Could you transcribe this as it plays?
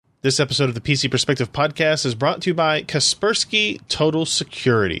This episode of the PC Perspective Podcast is brought to you by Kaspersky Total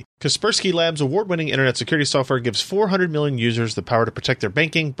Security. Kaspersky Labs' award-winning internet security software gives 400 million users the power to protect their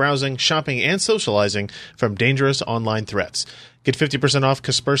banking, browsing, shopping, and socializing from dangerous online threats. Get 50% off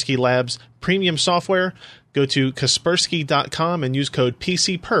Kaspersky Labs' premium software. Go to Kaspersky.com and use code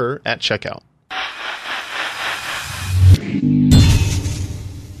PCPER at checkout.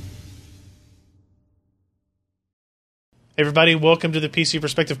 Hey everybody, welcome to the PC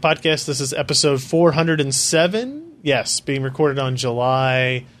Perspective Podcast. This is episode 407. Yes, being recorded on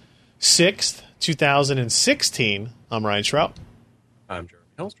July 6th, 2016. I'm Ryan Shrout. I'm Jeremy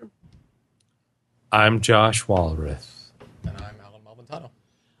Hellstrom. I'm Josh Walrath. And I'm Alan Malventano.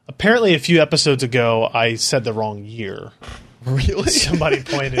 Apparently a few episodes ago, I said the wrong year. Really? Somebody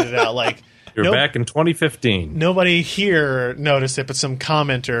pointed it out. Like, You're back in 2015. Nobody here noticed it, but some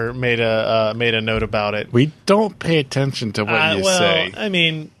commenter made a note about it. We don't pay attention to what you say. I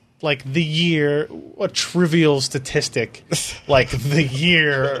mean, like the year, what trivial statistic, like the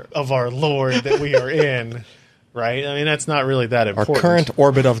year of our Lord that we are in, right? I mean, that's not really that Our important. current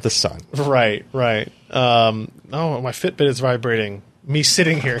orbit of the sun. Right. Oh, my Fitbit is vibrating. Me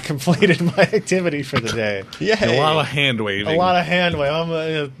sitting here completed my activity for the day. Yay. A lot of hand waving. A lot of hand wave. I'm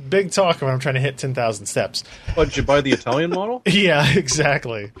a big talker when I'm trying to hit 10,000 steps. Oh, did you buy the Italian model? Yeah,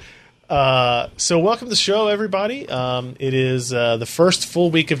 exactly. So welcome to the show, everybody. It is the first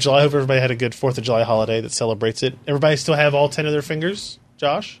full week of July. I hope everybody had a good 4th of July holiday that celebrates it. Everybody still have all 10 of their fingers?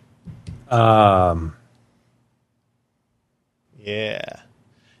 Josh? Yeah.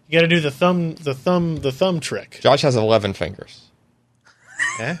 You got to do the thumb trick. Josh has 11 fingers.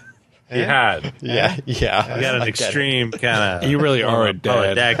 Eh? He had. Yeah. He got an extreme kind of. You really are a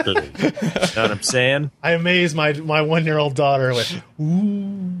dad. Dactyly. Know what I'm saying? I amaze my 1-year-old daughter with,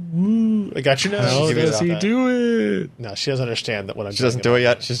 ooh, I got your nose. How does he do it? No, she doesn't understand that what I'm doing. She doesn't do it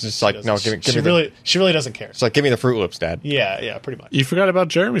yet? She's just like, no, give me she really doesn't care. It's like, give me the Fruit Loops, Dad. Yeah, pretty much. You forgot about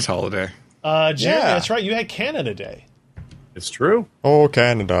Jeremy's holiday. Jeremy, Yeah. that's right. You had Canada Day. It's true. Oh,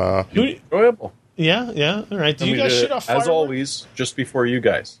 Canada. Enjoyable. Yeah. All right. Do you guys shoot off fireworks? As always, just before you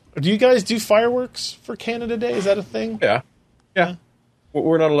guys. Do you guys do fireworks for Canada Day? Is that a thing? Yeah.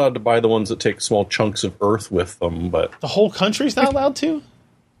 We're not allowed to buy the ones that take small chunks of earth with them, but The whole country's not allowed to?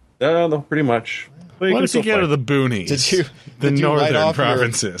 no, pretty much. But What can if you still go to fight. the boonies? Did you light northern off your-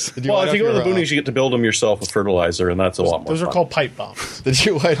 provinces? Did you Well, light if you off go to the your, boonies, you get to build them yourself with fertilizer, and that's a lot more Those are fun. called pipe bombs. Did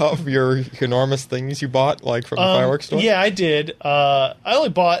you light off your enormous things you bought, like from the fireworks store? Yeah, I did. I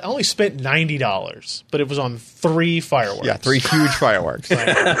only spent $90, but it was on 3 fireworks. Yeah, 3 huge fireworks.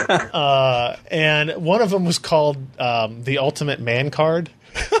 And one of them was called the Ultimate Man Card.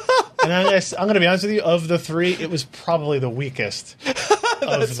 And I'm going to be honest with you, of the 3, it was probably the weakest.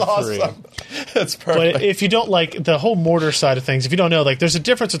 That's awesome. That's But perfect. if you don't like the whole mortar side of things, if you don't know, like there's a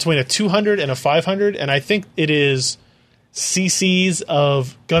difference between a 200 and a 500, and I think it is cc's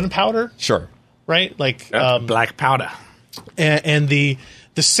of gunpowder, Sure. right? Like, Yeah. Black powder. and the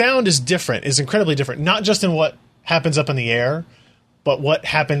sound is different, is incredibly different, not just in what happens up in the air, but what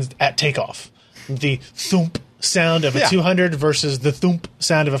happens at takeoff. The thump sound of a Yeah. 200 versus the thump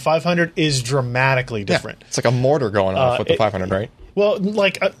sound of a 500 is dramatically different. Yeah. It's like a mortar going off with the 500, right? Well,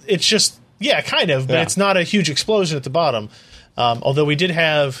 like it's just kind of, but Yeah. it's not a huge explosion at the bottom. Although we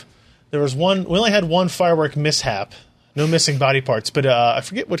only had one firework mishap, no missing body parts, but I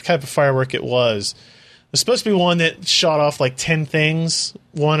forget what type of firework it was. It was supposed to be one that shot off like 10 things,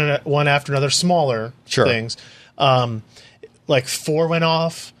 one after another, smaller Sure. things. Like 4 went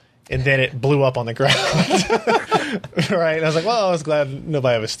off, and then it blew up on the ground. Right? And I was like, well, I was glad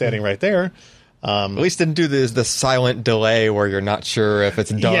nobody was standing right there. At least didn't do the silent delay where you're not sure if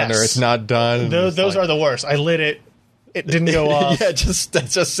it's done Yes. or it's not done. Those are the worst. I lit it. It didn't go off. Yeah, it just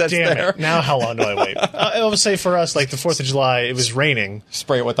sits Damn there. it. Now how long do I wait? I would say for us, like the 4th of July, it was raining.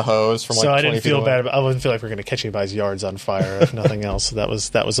 Spray it with the hose from like So 20 I didn't feet feel away. bad. I wouldn't feel like we're going to catch anybody's yards on fire, if nothing else. So that was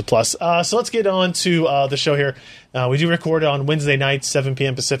a plus. So let's get on to the show here. We do record on Wednesday nights, 7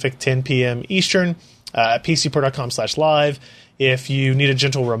 p.m. Pacific, 10 p.m. Eastern, at pcpro.com/live. If you need a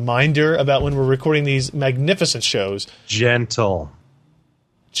gentle reminder about when we're recording these magnificent shows, Gentle.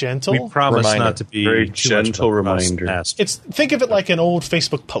 gentle. We promise Reminder. not to be Very too much gentle of a reminder. taskmaster. Think of it like an old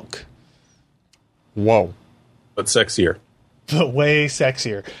Facebook poke. Whoa. but sexier. but way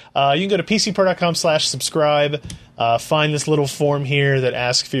sexier. You can go to pcper.com/subscribe. Find this little form here that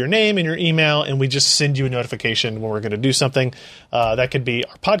asks for your name and your email, and we just send you a notification when we're going to do something. That could be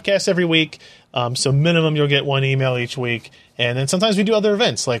our podcast every week. So minimum, you'll get one email each week. And then sometimes we do other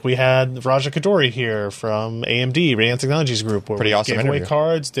events, like we had Raja Kadori here from AMD, Radiant Technologies Group, where Pretty we awesome gave away interview.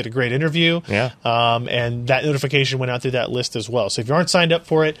 cards, did a great interview. Yeah. And that notification went out through that list as well. So if you aren't signed up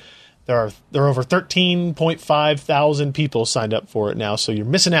for it, there are over 13.5 thousand people signed up for it now, so you're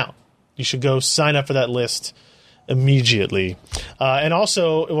missing out. You should go sign up for that list immediately. And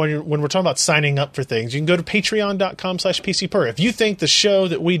also, when we're talking about signing up for things, you can go to patreon.com/PCPer. If you think the show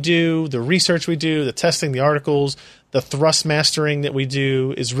that we do, the research we do, the testing, the articles, the thrust mastering that we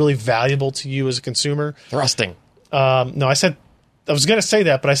do is really valuable to you as a consumer. Thrusting. No, I was going to say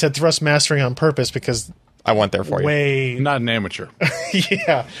that, but I said thrust mastering on purpose because I went there for you. way Not an amateur.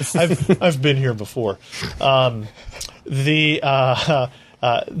 yeah, I've been here before. This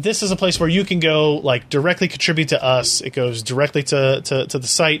is a place where you can go like directly contribute to us. It goes directly to the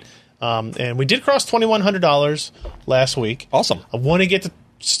site, and we did cross $2,100 last week. Awesome. I want to get to,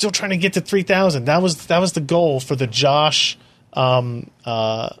 still trying to get to 3,000. That was the goal for the Josh. The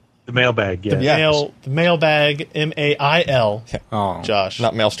mailbag, yeah. The mailbag MAIL. Oh, Josh,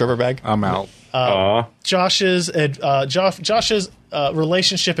 Not mail stripper bag. I'm out. Josh's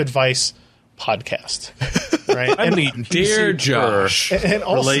relationship advice podcast, right? I'm And, the Dear PC Josh. and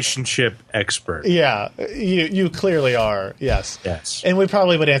also, relationship expert. yeah, you clearly are. Yes, Yes. and we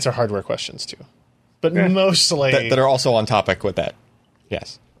probably would answer hardware questions too, but mostly That are also on topic with that.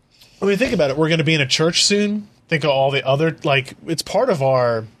 Yes. I mean, think about it. We're going to be in a church soon. Think of all the other it's part of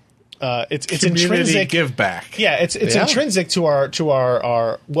our. It's Community intrinsic. give back. Yeah, it's Yeah. intrinsic to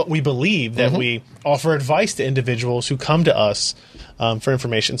our what we believe that we offer advice to individuals who come to us for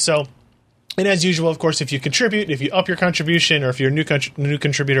information. So, and as usual, of course, if you contribute, if you up your contribution, or if you're a new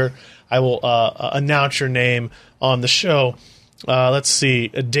contributor, I will announce your name on the show. Let's see.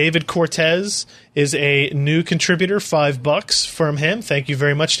 David Cortez is a new contributor. $5 from him. Thank you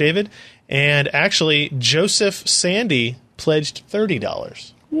very much, David. And actually, Joseph Sandy pledged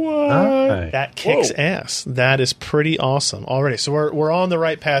 $30. What? That kicks ass. That is pretty awesome already. So we're on the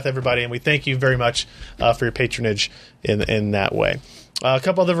right path, everybody, and we thank you very much for your patronage in that way. A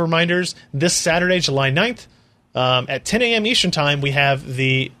couple other reminders. This Saturday, July 9th, at 10 a.m. Eastern Time, we have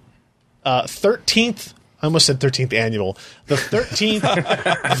the 13th, I almost said 13th annual, the 13th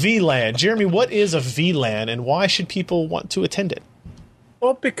VLAN. Jeremy, what is a VLAN, and why should people want to attend it?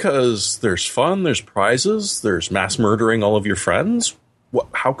 Well, because there's fun, there's prizes, there's mass murdering all of your friends.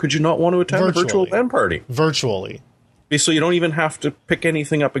 How could you not want to attend a virtual Virtually. LAN party? Virtually. So you don't even have to pick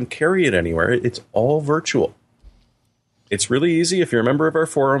anything up and carry it anywhere. It's all virtual. It's really easy. If you're a member of our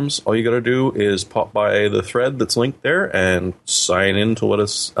forums, all you got to do is pop by the thread that's linked there and sign in to let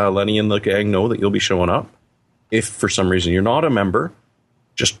us, Lenny and the gang, know that you'll be showing up. If for some reason you're not a member,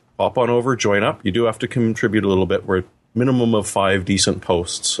 just pop on over, join up. You do have to contribute a little bit. We're at minimum of 5 decent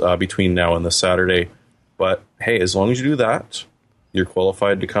posts between now and this Saturday. But hey, as long as you do that, you're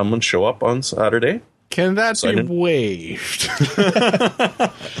qualified to come and show up on Saturday. Can that Sign be in. waived?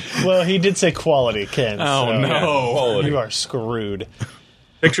 Well, he did say quality, Ken. Oh, so no. Quality. You are screwed.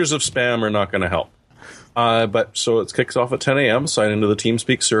 Pictures of spam are not going to help. But so it kicks off at 10 a.m. Sign into the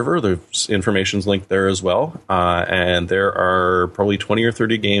TeamSpeak server. There's information's linked there as well. And there are probably 20 or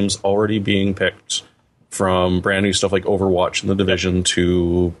 30 games already being picked, from brand new stuff like Overwatch and The Division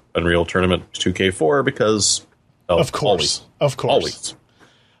to Unreal Tournament 2K4, because Of course. always.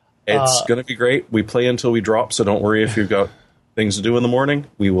 It's going to be great. We play until we drop, so don't worry if you've got things to do in the morning.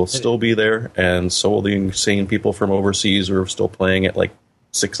 We will still be there, and so will the insane people from overseas who are still playing at like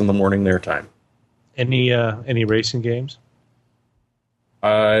 6 in the morning their time. Any racing games?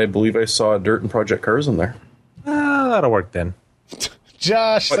 I believe I saw Dirt and Project Cars in there. That'll work then.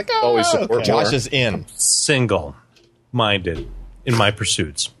 Josh, But like, always support okay. more. Josh is in. Single-minded in my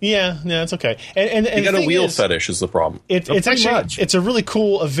pursuits. Yeah, it's okay. And You got the a thing wheel is, fetish is the problem. It's pretty actually much. it's a really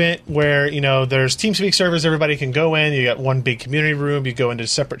cool event where there's TeamSpeak servers everybody can go in. You got one big community room. You go into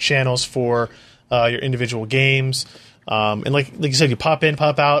separate channels for your individual games. And like you said, you pop in,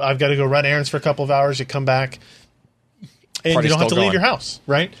 pop out. I've got to go run errands for a couple of hours. You come back, and Party's you don't have to still leave going. your house,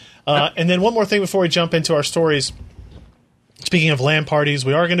 right? And then one more thing before we jump into our stories. Speaking of LAN parties,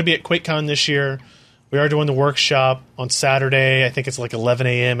 we are going to be at QuakeCon this year. We are doing the workshop on Saturday. I think it's like 11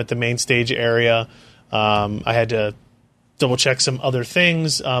 a.m. at the main stage area. I had to double check some other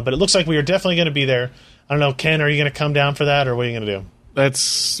things, but it looks like we are definitely going to be there. I don't know, Ken, are you going to come down for that, or what are you going to do?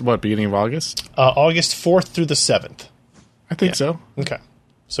 That's beginning of August? August 4th through the 7th. I think so. Okay.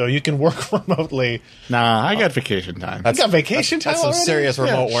 So you can work remotely. Nah, I got vacation time. You got vacation time That's some already? serious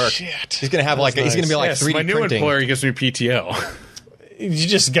remote work. Shit. He's gonna have like he's gonna be like Yes, 3D my new printing. employer gives me PTO. You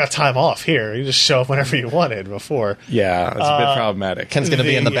just got time off here. You just show up whenever you wanted before. Yeah, it's a bit problematic. Ken's gonna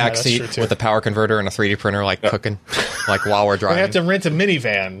be in the Yeah, back that's seat true, too. with a power converter and a 3D printer, like cooking, like while we're I driving. have to rent a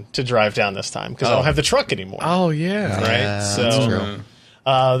minivan to drive down this time because I don't have the truck anymore. Oh yeah, right? Yeah, So that's true.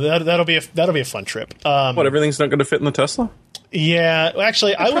 that'll be a fun trip. What, everything's not going to fit in the Tesla? Yeah,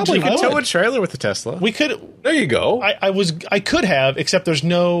 actually, I would. Probably I could tow a would. trailer with the Tesla. We could. There you go. I could have, except there's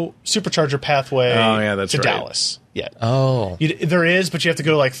no supercharger pathway. Oh, yeah, that's to right. Dallas yet. Oh, There is, but you have to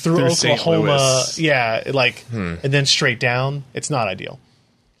go like through St. Oklahoma. Louis. Yeah, like and then straight down. It's not ideal.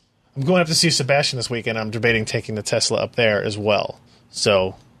 I'm going up to see Sebastian this weekend. I'm debating taking the Tesla up there as well.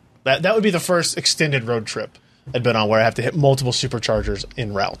 So that would be the first extended road trip I've been on where I have to hit multiple superchargers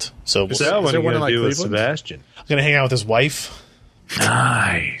en route. So we'll see. So what are there you one going in, to do like, with Cleveland? Sebastian? I'm going to hang out with his wife.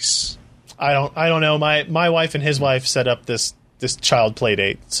 Nice. I don't know. My wife and his wife set up this child play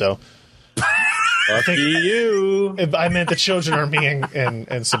date. So Lucky you. I meant the children are me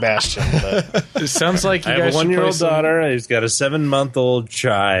and Sebastian. But It sounds like you I have guys a should 1-year-old play some- daughter. He's got a 7-month-old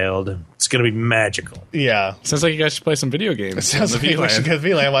child. It's going to be magical. yeah, Sounds like you guys should play some video games. sounds on like the we should VLAN. go to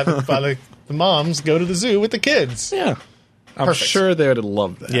V-Land while the moms go to the zoo with the kids. Yeah, I'm Perfect. sure they would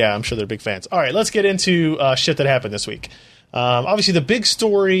love that. Yeah, I'm sure they're big fans. All right, let's get into shit that happened this week. Obviously, the big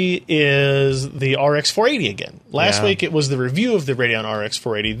story is the RX 480 again. Last Yeah. week, it was the review of the Radeon RX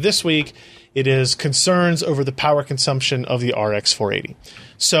 480. This week, it is concerns over the power consumption of the RX 480.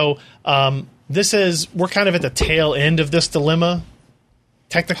 So, we're kind of at the tail end of this dilemma,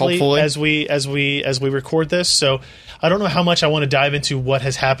 technically, Hopefully. as we record this. So, I don't know how much I want to dive into what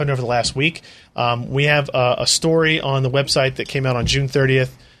has happened over the last week. We have a story on the website that came out on June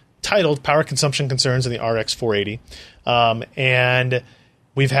 30th titled Power Consumption Concerns in the RX 480. And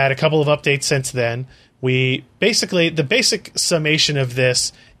we've had a couple of updates since then. The basic summation of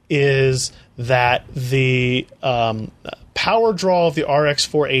this is that the power draw of the RX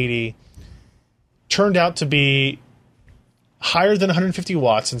 480 turned out to be higher than 150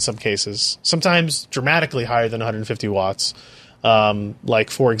 watts in some cases, sometimes dramatically higher than 150 watts. Like,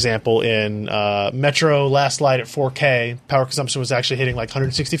 for example, in Metro Last Light at 4K, power consumption was actually hitting like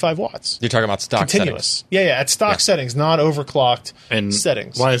 165 watts. you're talking about stock Continuous. settings. Yeah, at stock settings, not overclocked And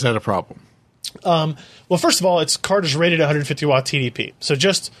settings. why is that a problem? Well, first of all, its card is rated at 150 watt TDP. So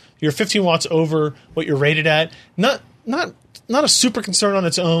just you're 15 watts over what you're rated at. Not a super concern on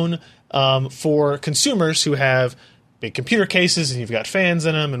its own for consumers who have big computer cases and you've got fans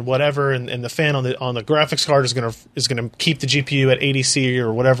in them and whatever, and the fan on the graphics card is gonna keep the GPU at 80C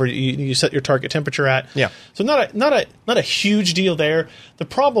or whatever you set your target temperature at. Yeah. So not a huge deal there. The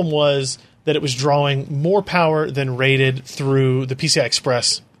problem was that it was drawing more power than rated through the PCI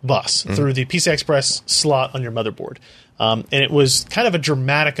Express bus, through the PCI Express slot on your motherboard. And it was kind of a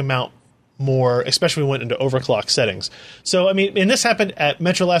dramatic amount more, especially when we went into overclock settings. So, I mean, and this happened at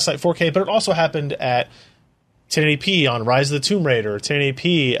Metro Last Light 4K, but it also happened at 1080p on Rise of the Tomb Raider,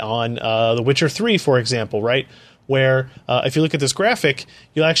 1080p on The Witcher 3, for example, right? Where if you look at this graphic,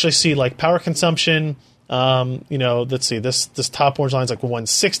 you'll actually see like power consumption. Let's see, this top orange line is like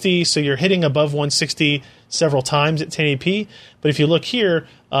 160, so you're hitting above 160 several times at 1080p. But if you look here,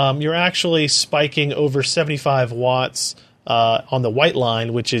 you're actually spiking over 75 watts on the white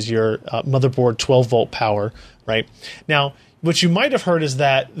line, which is your motherboard 12 volt power, right? Now, what you might have heard is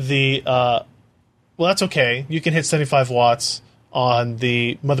that well, that's okay. You can hit 75 watts on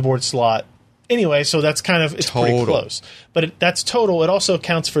the motherboard slot anyway, so that's kind of, it's pretty Total. close. But that's total. It also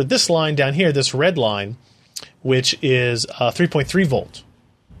accounts for this line down here, this red line, which is 3.3 volt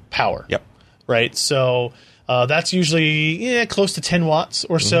power. Yep. Right? So that's usually close to 10 watts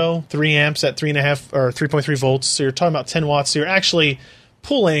or so, 3 amps at 3.5 or 3.3 volts. So you're talking about 10 watts. So you're actually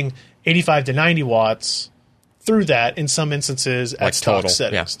pulling 85 to 90 watts through that in some instances at Like stock total,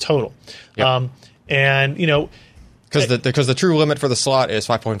 settings. yeah. Total. Yep. And, Because the true limit for the slot is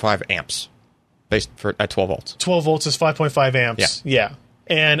 5.5 amps, based at 12 volts, 12 volts is 5.5 amps. Yeah.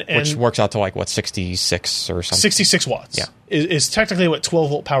 And which works out to like what 66 or something. 66 watts Yeah. is technically what 12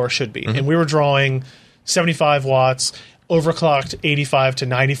 volt power should be. And we were drawing 75 watts, overclocked 85 to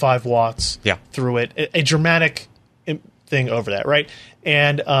 95 watts Yeah. through it. A dramatic thing over that, right?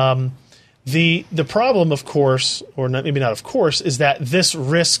 And the problem, of course, or not, maybe not of course, is that this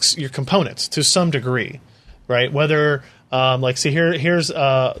risks your components to some degree, right? Whether here's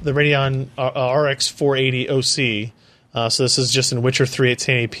the Radeon RX 480 OC. So this is just in Witcher 3 at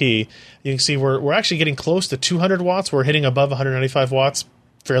 1080p. You can see we're actually getting close to 200 watts. We're hitting above 195 watts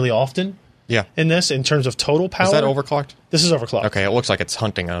fairly often. Yeah. in this in terms of total power. Is that overclocked? This is overclocked. Okay, it looks like it's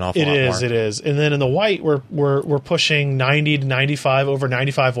hunting an awful lot more. It is. And then in the white, we're pushing 90 to 95, over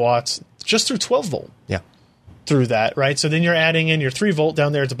 95 watts just through 12 volt Yeah. through that, right? So then you're adding in your 3 volt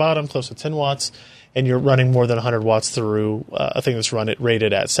down there at the bottom, close to 10 watts, and you're running more than 100 watts through a thing that's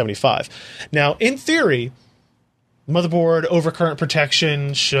rated at 75. Now, in theory, motherboard overcurrent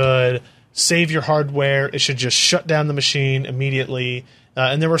protection should save your hardware. It should just shut down the machine immediately.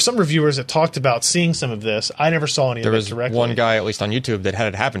 And there were some reviewers that talked about seeing some of this. I never saw any There of it was directly. one guy, at least on YouTube, that had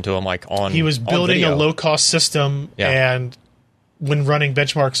it happen to him, like on He was on building a video. low-cost system, Yeah. and when running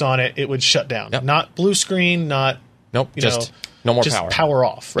benchmarks on it, it would shut down. Yep. Not blue screen, not Nope, you just know, no more just power.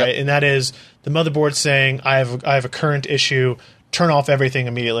 off, right? Yep. And that is the motherboard saying, I have a current issue. Turn off everything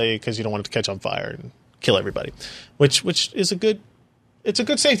immediately because you don't want it to catch on fire and kill everybody, which is a good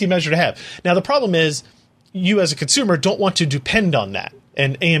safety measure to have. Now the problem is, you as a consumer don't want to depend on that,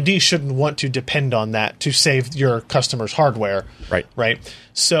 and AMD shouldn't want to depend on that to save your customers' hardware. Right.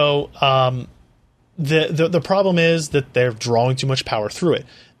 So the problem is that they're drawing too much power through it.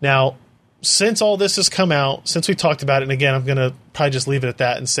 Now, since all this has come out, since we talked about it, and again, I'm going to probably just leave it at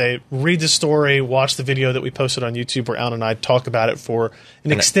that and say, read the story, watch the video that we posted on YouTube where Alan and I talk about it for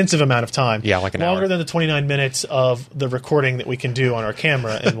an extensive amount of time. Yeah, like an longer hour. than the 29 minutes of the recording that we can do on our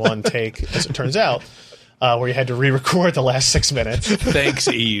camera in one take, as it turns out, where you had to re-record the last 6 minutes. Thanks,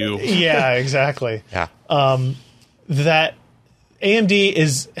 EU. Yeah, exactly. Yeah. That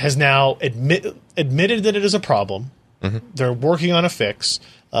AMD has now admitted that it is a problem. Mm-hmm. They're working on a fix.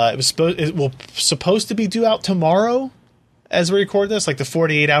 It will supposed to be due out tomorrow as we record this. Like the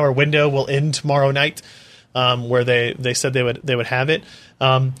 48-hour window will end tomorrow night, where they said they would have it.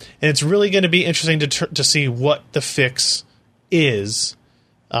 And it's really going to be interesting to see what the fix is.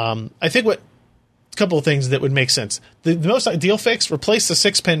 I think a couple of things that would make sense. The most ideal fix: replace the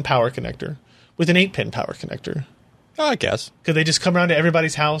 6-pin power connector with an 8-pin power connector. I guess. Could they just come around to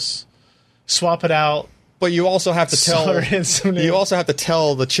everybody's house, swap it out? But you also have to tell Solder in some new- you also have to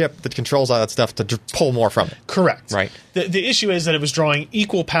tell the chip that controls all that stuff to pull more from it. Correct. Right. The issue is that it was drawing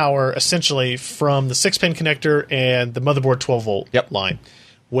equal power essentially from the 6-pin connector and the motherboard 12-volt Yep. line,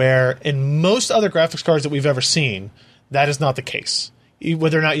 where in most other graphics cards that we've ever seen, that is not the case.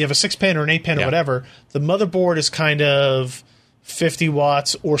 Whether or not you have a 6-pin or an 8-pin or Yeah. whatever, the motherboard is kind of 50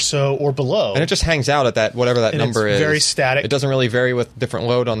 watts or so or below. And it just hangs out at that whatever that And number it's is. very static. It doesn't really vary with different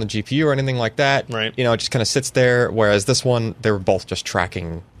load on the GPU or anything like that. Right. You know, it just kind of sits there. Whereas this one, they were both just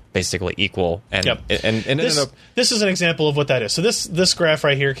tracking basically equal. And Yep. and it ended up. This is an example of what that is. So this graph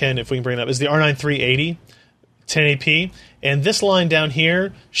right here, Ken, if we can bring it up, is the R9 380 1080p, and this line down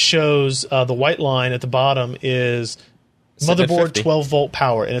here shows the white line at the bottom is Sitting at motherboard 50. 12-volt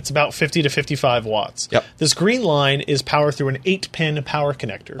power, and it's about 50 to 55 watts. Yep. This green line is power through an 8-pin power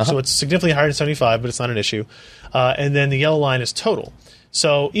connector, so it's significantly higher than 75, but it's not an issue. And then the yellow line is total.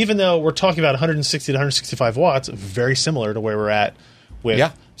 So even though we're talking about 160 to 165 watts, very similar to where we're at with Yeah,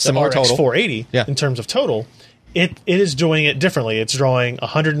 the similar RX total. 480 Yeah. in terms of total, it is doing it differently. It's drawing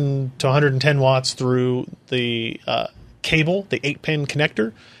 100 to 110 watts through the cable, the 8-pin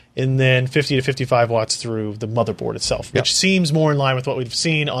connector, and then 50 to 55 watts through the motherboard itself, which seems more in line with what we've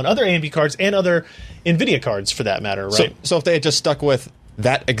seen on other AMD cards and other NVIDIA cards for that matter, right? So if they had just stuck with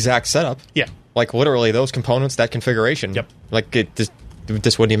that exact setup, Yeah. like literally those components, that configuration, Yep. like this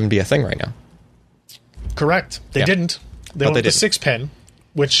wouldn't even be a thing right now. Correct. They Yeah. didn't. They But went they with the didn't. 6-pin,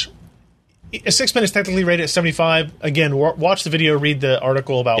 which a 6-pin is technically rated at 75. Again, watch the video, read the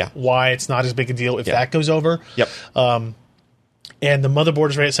article about Yeah. why it's not as big a deal if Yeah. that goes over. Yep. And the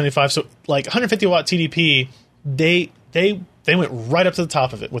motherboard is rated at 75. So like 150 watt TDP, they went right up to the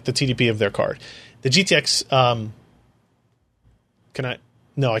top of it with the TDP of their card. The GTX, can I?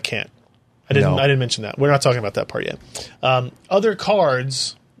 No, I can't. I didn't mention that. We're not talking about that part yet. Other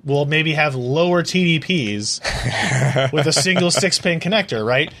cards will maybe have lower TDPs with a single 6-pin connector,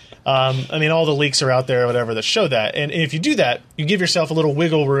 right? I mean, all the leaks are out there or whatever that show that. And if you do that, you give yourself a little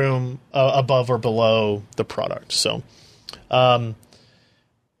wiggle room above or below the product. So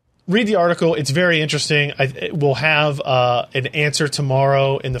read the article. It's very interesting. We'll have an answer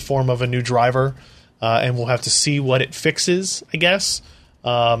tomorrow in the form of a new driver, and we'll have to see what it fixes, I guess.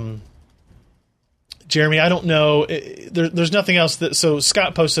 Jeremy, I don't know. There's nothing else. So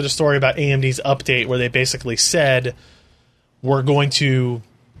Scott posted a story about AMD's update where they basically said we're going to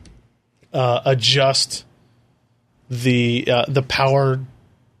adjust the power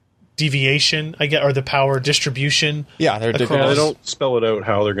deviation, I guess, or the power distribution. Yeah, Yeah, they don't spell it out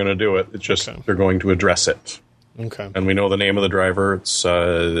how they're going to do it. It's just they're going to address it. Okay. And we know the name of the driver. It's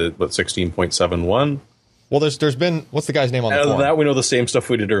 16.71. Well, there's been what's the guy's name on the Other than forum? that, we know the same stuff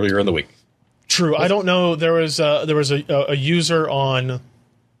we did earlier in the week. True. I don't know. There was a user on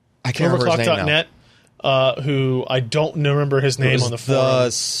I can't remember his name now. overclock.net who I don't remember his name on the forum.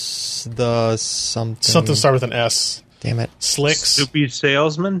 The something Something start with an S. Damn it. Slicks. Soupy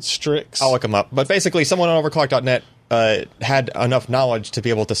salesman? Strix. I'll look him up. But basically, someone on overclock.net had enough knowledge to be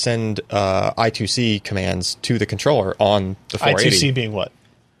able to send I2C commands to the controller on the 480. I2C being what?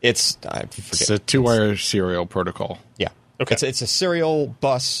 I forget. It's a two-wire serial protocol. Yeah. Okay. It's a serial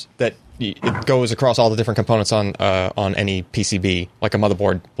bus that it goes across all the different components on any PCB. Like a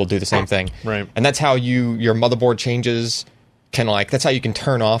motherboard will do the same thing. Right. And that's how your motherboard changes that's how you can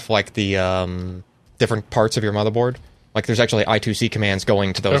turn off like the different parts of your motherboard. Like there's actually I2C commands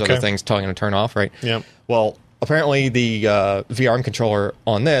going to those Okay. other things telling them to turn off, right? Yeah. Well, apparently the VRM controller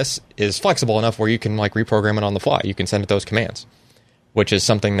on this is flexible enough where you can like reprogram it on the fly. You can send it those commands, which is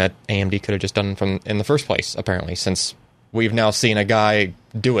something that AMD could have just done in the first place, apparently, since we've now seen a guy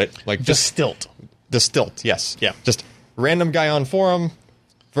do it. Like Just stilt. the stilt, yes. Yeah. Just random guy on forum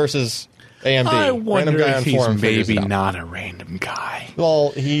versus AMD. I Random wonder guy if on he's forum figures maybe it out. not a random guy.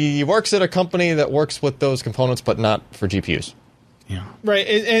 Well, he works at a company that works with those components, but not for GPUs. Yeah. Right.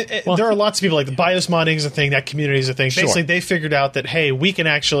 There are lots of people, like the BIOS modding is a thing, that community is a thing. Sure. Basically, they figured out that, hey, we can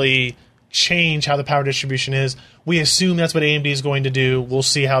actually change how the power distribution is. We assume that's what AMD is going to do. We'll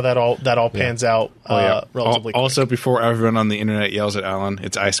see how that all pans out relatively quick. Also, before everyone on the internet yells at Alan,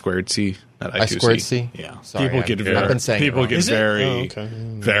 it's I squared C, not I2C. I squared C? Yeah. Sorry, people I've get been saying it people wrong. get Is it? very, Oh, okay.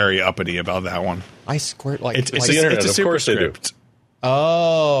 very uppity about that one. I squared like It's the internet, it's a of course they do. superscript.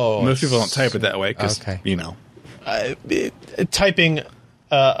 oh, Most people don't type it that way because, Okay. Typing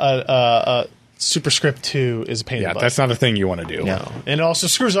superscript 2 is a pain in Yeah, the butt. that's not a thing you want to do. No. And it also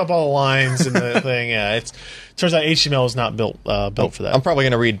screws up all the lines in the thing. Yeah, turns out HTML is not built for that. I'm probably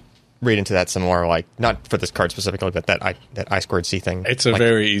going to read into that some more, like not for this card specifically, but that I squared C thing. It's a Like,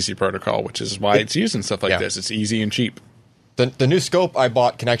 very easy protocol, which is why it's used in stuff like Yeah. this. It's easy and cheap. the new scope I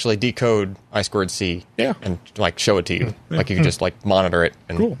bought can actually decode I squared C. Yeah. and like show it to you. Like you can just like monitor it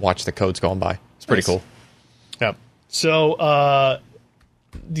and Cool. watch the codes going by. It's pretty Nice. cool. Yeah. So,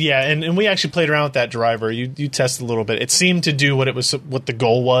 yeah, and we actually played around with that driver. You tested a little bit. It seemed to do what the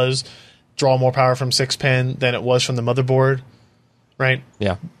goal was, draw more power from 6-pin than it was from the motherboard, right?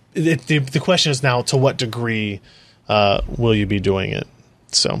 Yeah. The question is now, to what degree will you be doing it?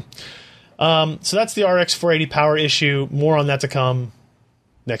 So that's the RX 480 power issue. More on that to come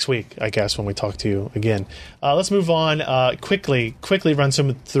next week, I guess, when we talk to you again. Let's move on. Quickly run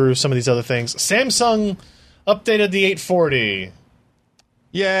through some of these other things. Samsung updated the 840.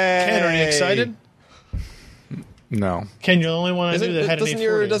 Yay! Ken, are you excited? No. Ken, you're the only one I knew that had an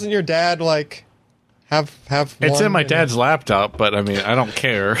 840. Doesn't your dad like have It's one in my and- dad's laptop, but I mean, I don't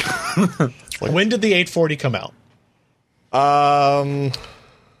care. When did the 840 come out?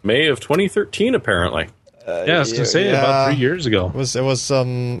 May of 2013, apparently. Yeah, I was going to say about 3 years ago.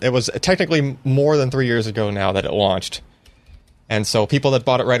 It was technically more than 3 years ago now that it launched, and so people that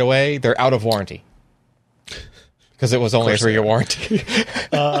bought it right away, they're out of warranty because it was only a 3-year warranty.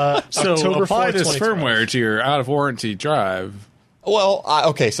 So October apply 4th, this 2012. firmware to your out of warranty drive. Well,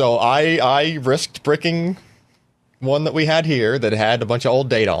 so I risked bricking one that we had here that had a bunch of old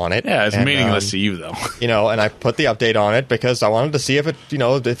data on it. Yeah, it's and, meaningless to you though. and I put the update on it because I wanted to see if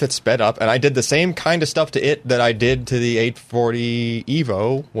it sped up, and I did the same kind of stuff to it that I did to the 840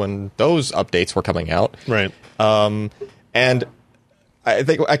 Evo when those updates were coming out. Right. And I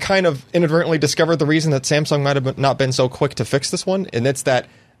think I kind of inadvertently discovered the reason that Samsung might have not been so quick to fix this one, and it's that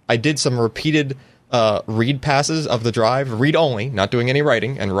I did some repeated read passes of the drive, read only, not doing any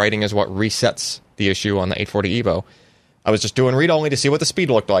writing, and writing is what resets the issue on the 840 Evo. I was just doing read only to see what the speed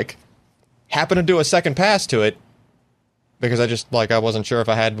looked like. Happened to do a second pass to it because I wasn't sure if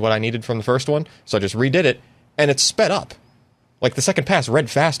I had what I needed from the first one, so I just redid it, and it sped up. Like the second pass read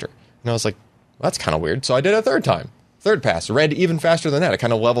faster, and I was like, well, that's kind of weird. So I did a third time. Third pass read even faster than that. It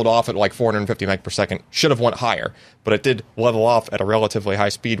kind of leveled off at like 450 meg per second. Should have went higher, but it did level off at a relatively high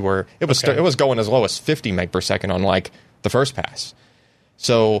speed where it was Okay. it was going as low as 50 meg per second on like the first pass.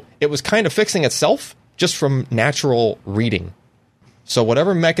 So it was kind of fixing itself just from natural reading. So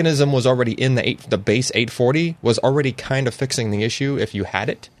whatever mechanism was already in the base 840 was already kind of fixing the issue if you had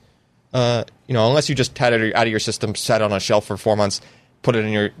it. Unless you just had it out of your system, sat on a shelf for 4 months, put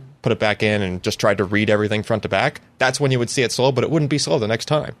it back in, and just tried to read everything front to back. That's when you would see it slow, but it wouldn't be slow the next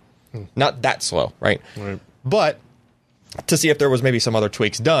time. Not that slow, right? But to see if there was maybe some other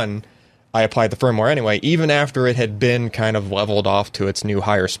tweaks done, I applied the firmware anyway, even after it had been kind of leveled off to its new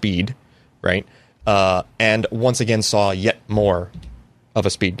higher speed, right? And once again saw yet more of a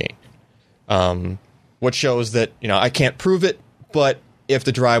speed gain, which shows that I can't prove it, but if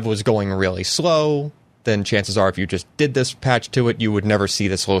the drive was going really slow, then chances are if you just did this patch to it, you would never see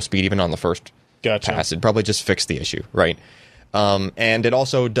the slow speed even on the first Gotcha. pass. It'd probably just fix the issue, right? And it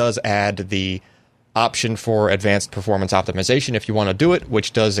also does add the option for advanced performance optimization if you want to do it,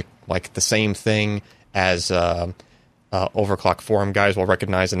 which does like the same thing as Overclock Forum guys will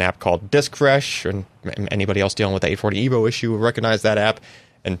recognize an app called DiskFresh, and anybody else dealing with the 840 Evo issue will recognize that app.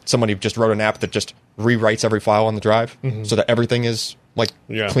 And somebody just wrote an app that just rewrites every file on the drive so that everything is like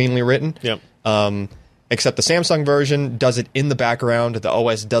cleanly written. Yep. Except the Samsung version does it in the background. The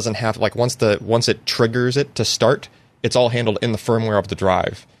OS doesn't have like once it triggers it to start, it's all handled in the firmware of the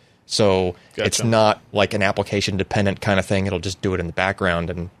drive. So it's not like an application dependent kind of thing. It'll just do it in the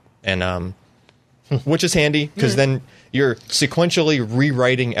background and which is handy because then you're sequentially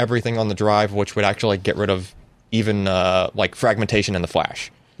rewriting everything on the drive, which would actually get rid of even like fragmentation in the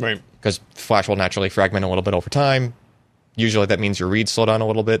flash. Right. Because flash will naturally fragment a little bit over time. Usually that means your reads slow down a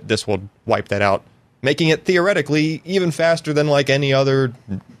little bit. This will wipe that out, making it theoretically even faster than like any other,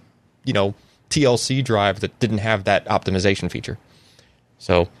 TLC drive that didn't have that optimization feature.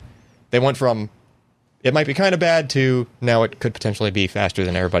 So they went from it might be kind of bad to now it could potentially be faster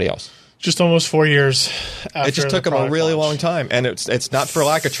than everybody else. Just almost 4 years after it just took them a really long time, and it's not for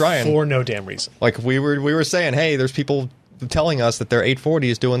lack of trying. For no damn reason. Like we were saying, hey, there's people telling us that their 840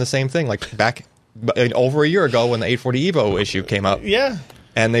 is doing the same thing. Like back over a year ago when the 840 Evo issue came out. Yeah.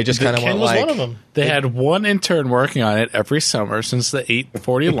 And they just kind of went was like... one of them. They had one intern working on it every summer since the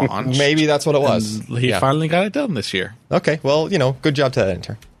 840 launch. Maybe that's what it was. And he finally got it done this year. Okay, well, good job to that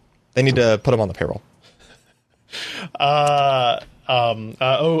intern. They need to put him on the payroll. I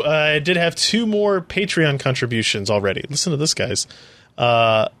did have 2 more Patreon contributions already. Listen to this, guys.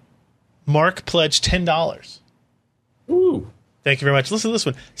 Mark pledged $10. Ooh. Thank you very much. Listen to this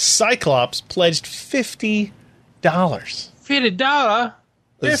one. Cyclops pledged $50. $50?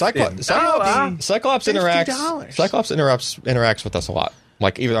 Cyclops interacts with us a lot.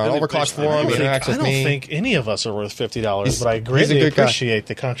 Like either on Overclock Forum, he interacts with me. I don't think any of us are worth $50, but I greatly appreciate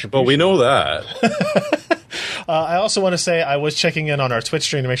the contribution. Well, we know that. I also want to say I was checking in on our Twitch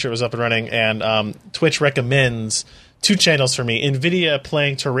stream to make sure it was up and running, and Twitch recommends 2 channels for me: NVIDIA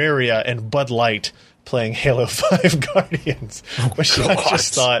playing Terraria and Bud Light playing Halo 5 Guardians, which I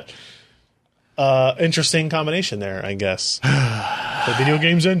just thought interesting combination there, I guess. Play video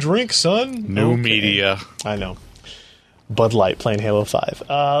games and drink, son. No media. I know. Bud Light playing Halo 5.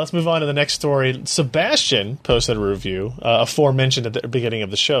 Let's move on to the next story. Sebastian posted a review, aforementioned at the beginning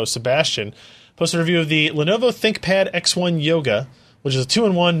of the show. Sebastian posted a review of the Lenovo ThinkPad X1 Yoga, which is a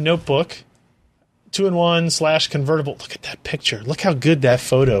 2-in-1 notebook, 2-in-1 / convertible. Look at that picture. Look how good that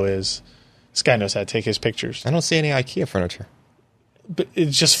photo is. This guy knows how to take his pictures. I don't see any IKEA furniture. But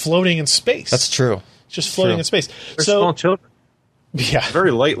it's just floating in space. That's true. Just floating in space. They're small children. Yeah.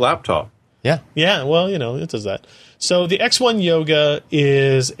 Very light laptop. Yeah. Yeah, well, it does that. So the X1 Yoga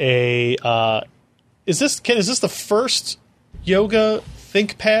is a is this the first Yoga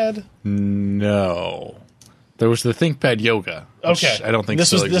ThinkPad? No. There was the ThinkPad Yoga. Okay. I don't think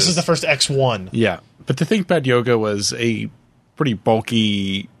this is the first X1. Yeah. But the ThinkPad Yoga was a pretty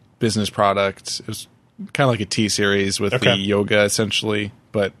bulky business product. It was kind of like a T series with the Yoga essentially,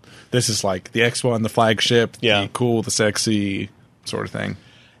 but this is like the X1, the flagship, the cool, the sexy sort of thing.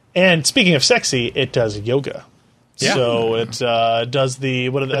 And speaking of sexy, it does yoga. Yeah. So it does the...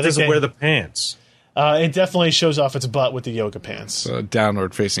 What it doesn't wear the pants. It definitely shows off its butt with the yoga pants. It's a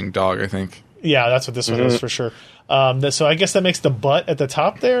downward-facing dog, I think. Yeah, that's what this one is for sure. So I guess that makes the butt at the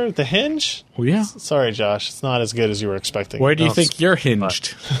top there, the hinge? Well, yeah. Sorry, Josh. It's not as good as you were expecting. Where do you think you're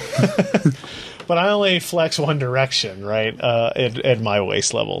hinged? But I only flex one direction, right, at my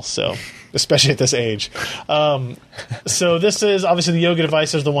waist level, so... especially at this age. So this is obviously the yoga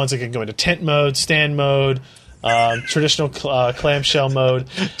devices, the ones that can go into tent mode, stand mode, traditional clamshell mode.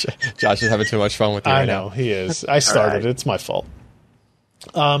 Josh is having too much fun with you right now. I know, he is. I started. It's my fault.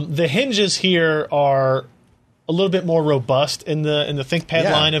 The hinges here are a little bit more robust in the ThinkPad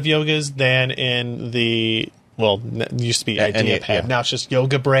line of yogas than in the, it used to be IdeaPad. Yeah. Now it's just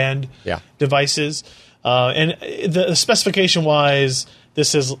Yoga brand devices. And the specification-wise...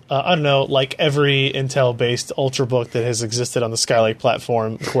 This is, like every Intel-based Ultrabook that has existed on the Skylake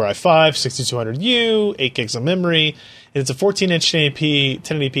platform, Core i5, 6200U, 8 gigs of memory. And it's a 14-inch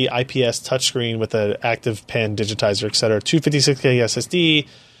 1080p IPS touchscreen with an active pen digitizer, etc. 256K SSD.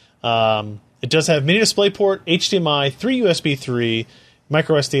 It does have mini DisplayPort, HDMI, 3 USB 3,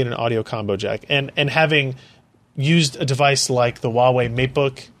 micro SD, and an audio combo jack. And having used a device like the Huawei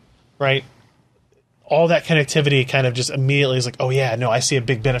MateBook, right? all that connectivity kind of just immediately is like, oh yeah, no, I see a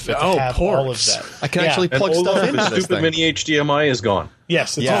big benefit to have all of that. I can actually And plug all stuff of into the this stupid thing. mini HDMI is gone.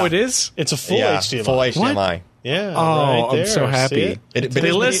 Yes, it's Yeah. Oh, it is? It's a full Yeah, HDMI. full HDMI. Yeah. Oh, right there. I'm so See happy. it? But They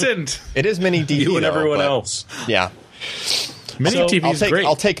is listened. It is mini DP. You and though, everyone but- else. Yeah. Mini So, TV is great.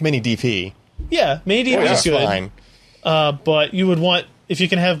 I'll take mini DP. Yeah, mini DP That's is good. fine. But you would want, if you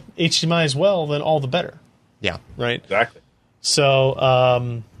can have HDMI as well, then all the better, Yeah. right? Exactly.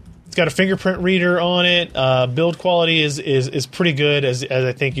 So it's got a fingerprint reader on it. Build quality is pretty good, as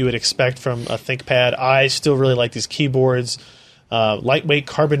I think you would expect from a ThinkPad. I still really like these keyboards. Lightweight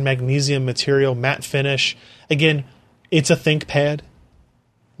carbon magnesium material, matte finish. Again, it's a ThinkPad,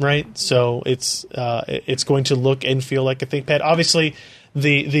 right? So it's going to look and feel like a ThinkPad. Obviously,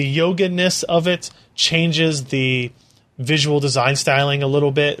 the yoga-ness of it changes the visual design styling a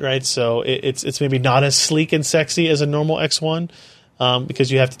little bit, right? So it's maybe not as sleek and sexy as a normal X1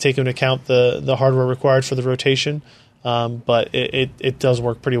 because you have to take into account the hardware required for the rotation. But it does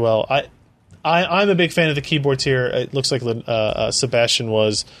work pretty well. I'm a big fan of the keyboards here. It looks like Sebastian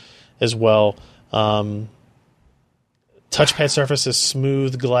was as well. Touchpad surface is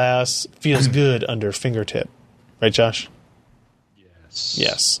smooth glass, feels good under fingertip, right, Josh?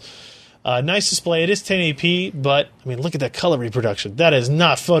 Yes. Nice display. It is 1080p, but I mean, look at that color reproduction. That is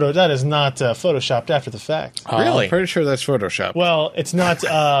not photoshopped after the fact. Really? I'm pretty sure that's Photoshop. Well, it's not.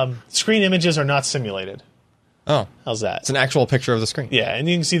 Screen images are not simulated. Oh. How's that? It's an actual picture of the screen. Yeah, and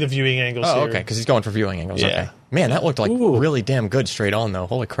you can see the viewing angles. Oh, here. okay. Because he's going for viewing angles. Yeah. Okay. Man, that looked like really damn good straight on, though.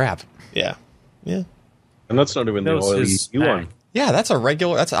 Holy crap. Yeah. And that's not even the Knows OLED his one. back. Yeah, that's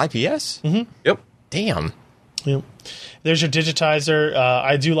that's IPS? Mm-hmm. Yep. Damn. Yep. There's your digitizer.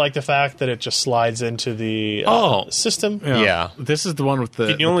 I do like the fact that it just slides into the system. Yeah. This is the one with the.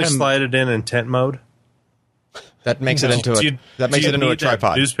 Can you only the pen- slide it in intent mode? That makes it into Do you- a do you a need that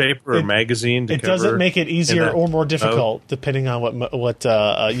tripod. newspaper or magazine to It cover doesn't make it easier that or more difficult depending on what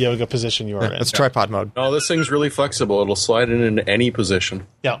yoga position you are in. That's tripod mode. Oh, this thing's really flexible. It'll slide in into any position.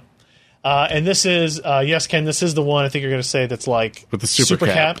 Yeah. And this is, yes, Ken, this is the one I think you're going to say that's like with the super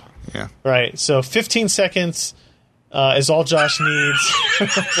cap. Yeah. Right. So 15 seconds is all Josh needs.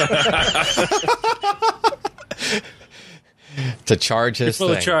 To charge his full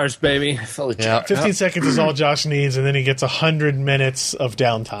thing. of charge, baby. Fully Yeah. charged. 15 seconds is all Josh needs, and then he gets 100 minutes of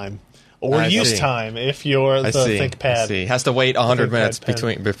downtime. Or I use see. time if you're the I see. ThinkPad. I see. Has to wait 100 ThinkPad minutes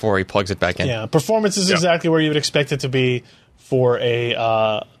pen. before he plugs it back in. Yeah, performance is exactly where you would expect it to be for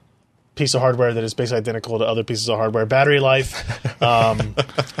a piece of hardware that is basically identical to other pieces of hardware. Battery life,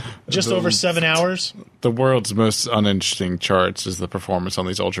 just over 7 hours. The world's most uninteresting charts is the performance on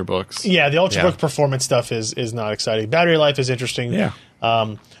these Ultrabooks. Yeah, the Ultrabook Yeah. performance stuff is not exciting. Battery life is interesting. Yeah.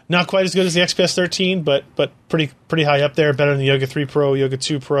 Not quite as good as the XPS 13, but pretty high up there. Better than the Yoga 3 Pro, Yoga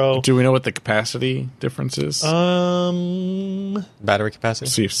 2 Pro. Do we know what the capacity difference is? Battery capacity?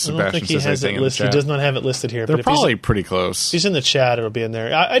 See if I don't Sebastian think he says has anything it in the listed. He chat. does not have it listed here. They're but if probably pretty close. he's in the chat, it'll be in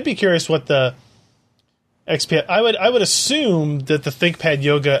there. I'd be curious what the XPS. I would assume that the ThinkPad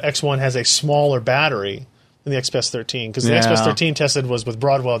Yoga X1 has a smaller battery than the XPS 13 because the Yeah. XPS 13 tested was with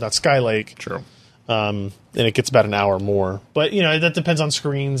Broadwell, not Skylake. True. And it gets about an hour more. But, that depends on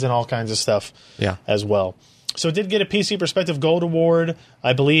screens and all kinds of stuff Yeah. as well. So it did get a PC Perspective Gold Award.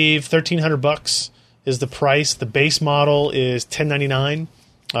 I believe $1,300 is the price. The base model is $1,099.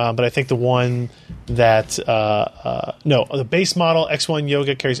 But I think the one that the base model X1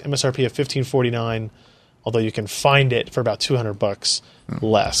 Yoga carries MSRP of $1,549, although you can find it for about $200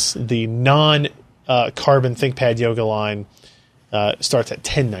 less. The non-carbon ThinkPad Yoga line starts at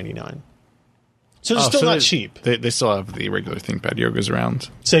 $1,099. So it's still so not they- cheap. They still have the regular ThinkPad Yogas around.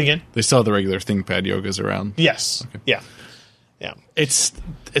 Say again? They still have the regular ThinkPad Yogas around. Yes. Yeah. Yeah. It's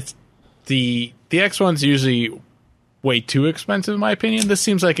the X1's usually way too expensive in my opinion. This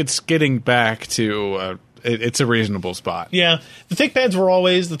seems like it's getting back to it's a reasonable spot. Yeah. The ThinkPads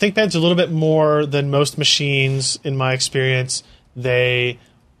are a little bit more than most machines in my experience. They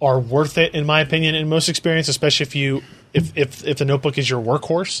are worth it in my opinion in most experience, especially if the notebook is your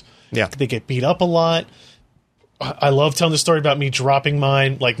workhorse. Yeah. They get beat up a lot. I love telling the story about me dropping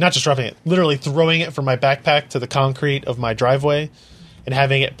mine, like not just dropping it, literally throwing it from my backpack to the concrete of my driveway and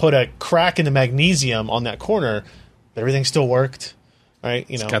having it put a crack in the magnesium on that corner, but everything still worked. Right?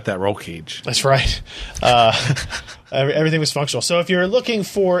 Got that roll cage. That's right. Everything was functional. So if you're looking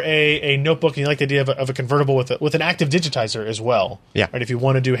for a notebook and you like the idea of a convertible with an active digitizer as well, Yeah. right? If you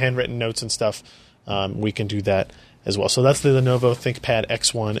want to do handwritten notes and stuff, we can do that as well. So that's the Lenovo ThinkPad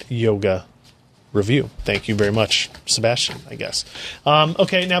X1 Yoga review. Thank you very much, Sebastian, I guess.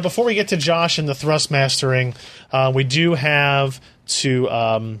 Okay, now before we get to Josh and the thrust mastering, we do have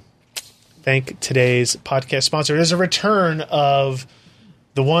to thank today's podcast sponsor. It is a return of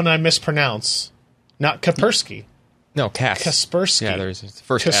the one I mispronounce, not Kaspersky. No, Kaspersky. Yeah, there's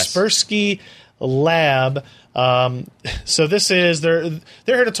first Kaspersky Lab. So this is they're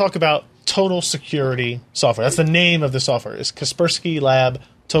here to talk about total security software. That's the name of the software. Is Kaspersky Lab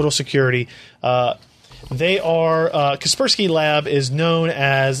Total Security. They are Kaspersky Lab is known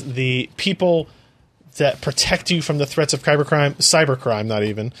as the people that protect you from the threats of cybercrime. Not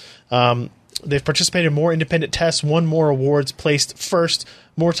even. They've participated in more independent tests, won more awards, placed first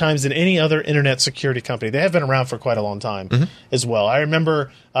more times than any other internet security company. They have been around for quite a long time as well. I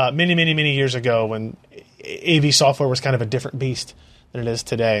remember many years ago when AV software was kind of a different beast than it is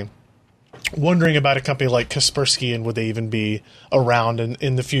today. Wondering about a company like Kaspersky and would they even be around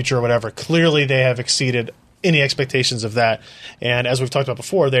in the future or whatever. Clearly they have exceeded any expectations of that. And as we've talked about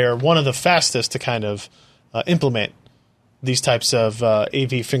before, they are one of the fastest to kind of implement these types of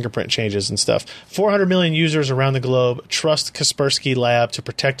AV fingerprint changes and stuff. 400 million users around the globe trust Kaspersky Lab to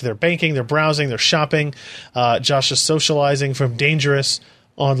protect their banking, their browsing, their shopping. Josh is socializing from dangerous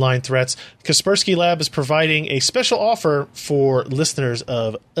online threats. Kaspersky Lab is providing a special offer for listeners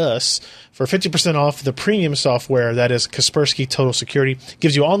of us for 50% off the premium software that is Kaspersky Total Security.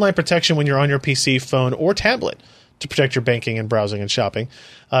 Gives you online protection when you're on your PC, phone, or tablet to protect your banking and browsing and shopping.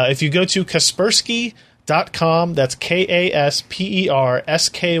 If you go to Kaspersky.com, that's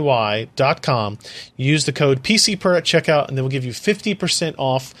KASPERSKY.com. Use the code PCPER at checkout, and they will give you 50%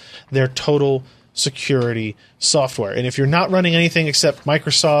 off their total security software. And if you're not running anything except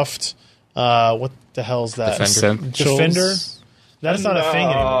Microsoft, what the hell is that? Defender? That is not a thing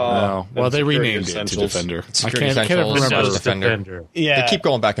anymore. No. Well, they renamed it to Defender. I can't remember Defender. Yeah. They keep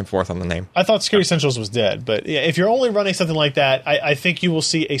going back and forth on the name. I thought Security Essentials was dead, but yeah, if you're only running something like that, I think you will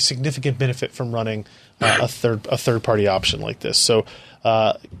see a significant benefit from running a third party option like this. So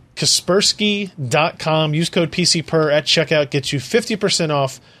Kaspersky.com, use code PCPER at checkout, gets you 50%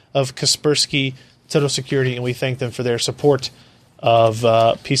 off of Kaspersky Total Security, and we thank them for their support of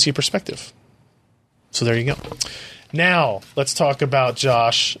PC Perspective. So there you go. Now, let's talk about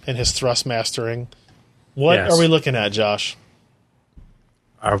Josh and his thrust mastering. What are we looking at, Josh?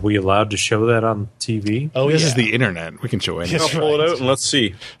 Are we allowed to show that on TV? Oh, this is the internet. We can show anything. I'll pull it out and let's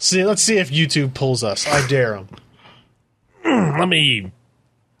see. Let's see if YouTube pulls us. I dare them. Let me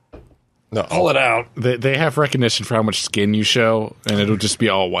pull it out. They have recognition for how much skin you show, and it'll just be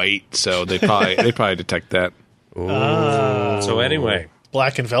all white. So they probably detect that. So anyway,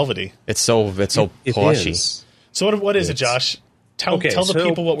 black and velvety. It's so plushy. Is. So what is it, Josh? Tell the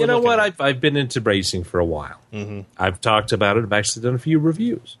people what we're looking at. You know what? I've been into racing for a while. Mm-hmm. I've talked about it. I've actually done a few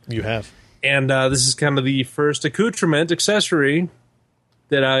reviews. You have. And this is kind of the first accoutrement accessory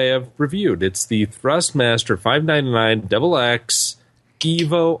that I have reviewed. It's the Thrustmaster 599 XX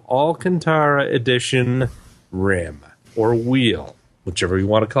Evo Alcantara Edition rim or wheel, whichever you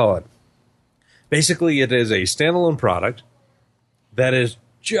want to call it. Basically, it is a standalone product that is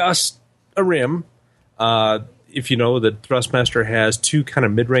just a rim. If you know that Thrustmaster has two kind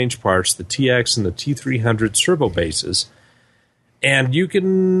of mid-range parts, the TX and the T300 servo bases, and you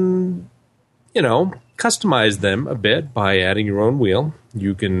can, customize them a bit by adding your own wheel.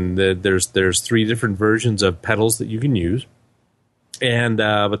 You can there's 3 different versions of pedals that you can use, and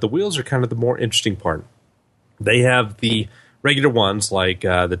but the wheels are kind of the more interesting part. They have the regular ones, like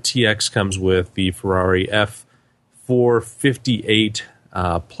the TX comes with the Ferrari F458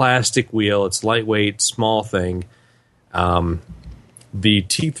 plastic wheel. It's lightweight, small thing. The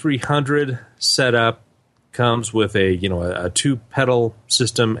T300 setup comes with a 2-pedal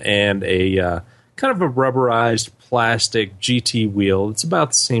system and a kind of a rubberized plastic GT wheel. It's about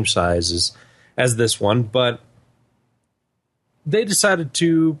the same size as this one, but they decided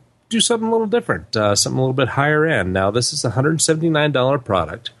to do something a little different, something a little bit higher end. Now, this is a $179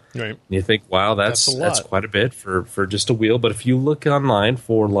 product. Right. And you think, wow, that's quite a bit for just a wheel. But if you look online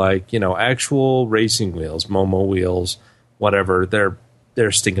for actual racing wheels, Momo wheels, whatever,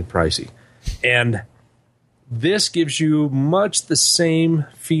 they're stinking pricey. And this gives you much the same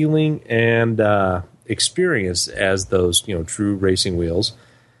feeling and experience as those true racing wheels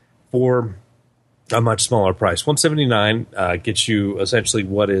for a much smaller price. $179 gets you essentially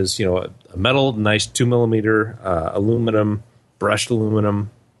what is a metal, nice 2mm aluminum, brushed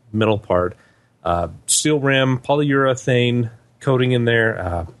aluminum middle part, steel rim, polyurethane coating in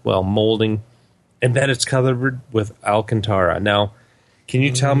there, molding, and then it's covered with Alcantara. Now, can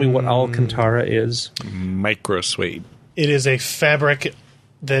you tell me what Alcantara is? Microsuede. It is a fabric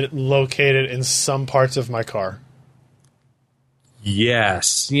that located in some parts of my car.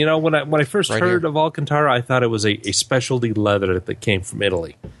 Yes. When I first heard of Alcantara, I thought it was a specialty leather that came from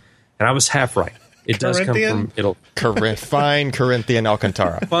Italy. And I was half right. It does come from Italy. Fine Corinthian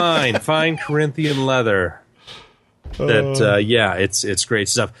Alcantara. Fine Corinthian leather. It's great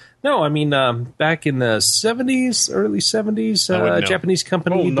stuff. No, I mean, back in the 70s, early 70s, Japanese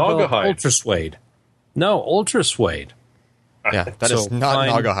company developed Ultra Suede. No, Ultra Suede. Yeah, that is not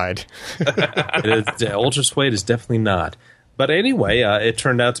Naugahyde. Ultra Suede is definitely not. But anyway, it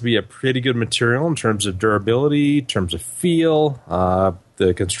turned out to be a pretty good material in terms of durability, in terms of feel.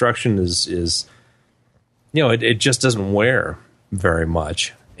 The construction is it just doesn't wear very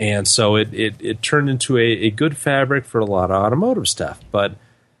much. And so it turned into a good fabric for a lot of automotive stuff. But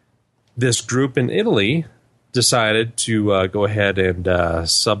this group in Italy decided to go ahead and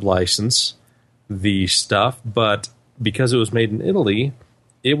sub-license the stuff. But because it was made in Italy,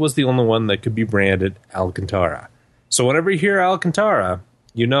 it was the only one that could be branded Alcantara. So whenever you hear Alcantara,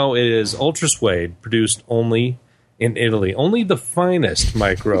 you know it is Ultra Suede, produced only in Italy. Only the finest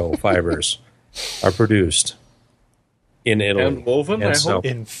microfibers are produced in Italy, and woven, I hope,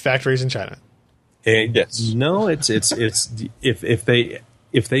 in factories in China. Yes. No, it's if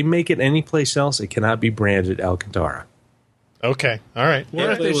they make it anyplace else, it cannot be branded Alcantara. Okay, all right.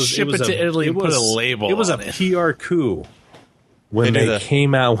 What if they ship it to Italy and put a label? It was a PR coup when they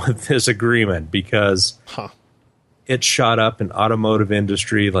came out with this agreement because it shot up in automotive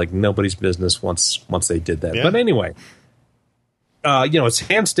industry like nobody's business once they did that. Yeah. But anyway. It's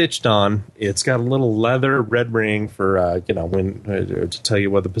hand stitched on. It's got a little leather red ring for to tell you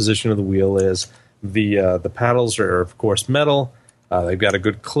what the position of the wheel is. The paddles are of course metal. They've got a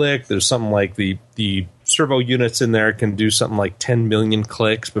good click. There's something like the servo units in there can do something like 10 million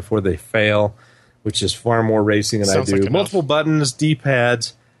clicks before they fail, which is far more racing than I do. Like multiple buttons,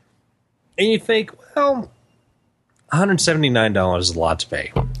 D-pads, and you think, well, $179 is a lot to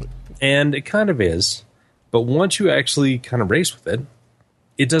pay, and it kind of is. But once you actually kind of race with it,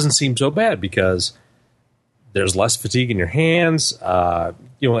 it doesn't seem so bad because there's less fatigue in your hands.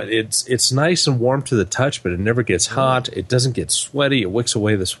 It's nice and warm to the touch, but it never gets hot. It doesn't get sweaty. It wicks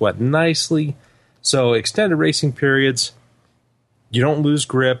away the sweat nicely. So extended racing periods, you don't lose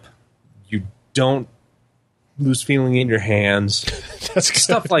grip. You don't lose feeling in your hands. That's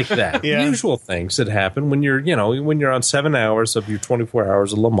stuff like that. Yeah. Usual things that happen when you're on 7 hours of your 24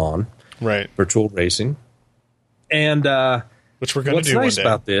 hours of Le Mans, right? Virtual racing. And which we're going to do what's nice one day.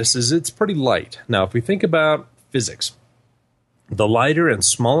 about this is it's pretty light. Now, if we think about physics, the lighter and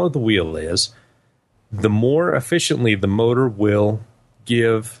smaller the wheel is, the more efficiently the motor will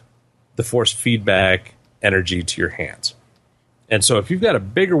give the force feedback energy to your hands. And so if you've got a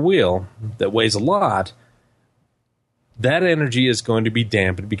bigger wheel that weighs a lot, that energy is going to be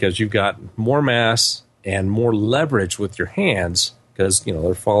dampened because you've got more mass and more leverage with your hands because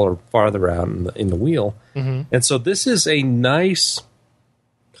they're farther out in the wheel. Mm-hmm. And so this is a nice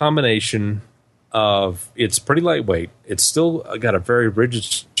combination of, it's pretty lightweight. It's still got a very rigid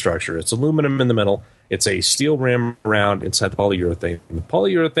structure. It's aluminum in the middle. It's a steel rim around inside the polyurethane. And the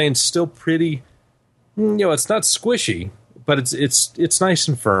polyurethane's still pretty, it's not squishy, but it's nice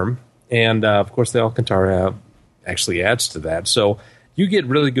and firm. And of course, the Alcantara actually adds to that. So you get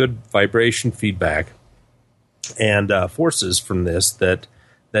really good vibration feedback and forces from this that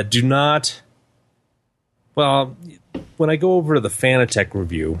do not. Well, when I go over to the Fanatec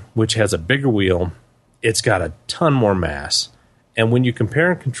review, which has a bigger wheel, it's got a ton more mass. And when you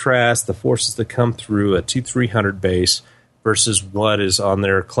compare and contrast the forces that come through a T300 base versus what is on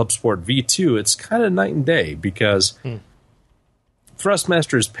their Club Sport V2, it's kind of night and day because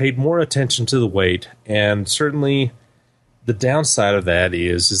Thrustmaster has paid more attention to the weight, and certainly the downside of that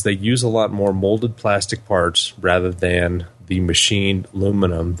is they use a lot more molded plastic parts rather than the machined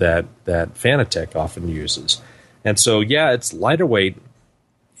aluminum that Fanatec often uses. And so, yeah, it's lighter weight.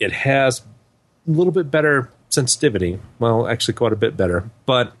 It has a little bit better sensitivity. Well, actually quite a bit better.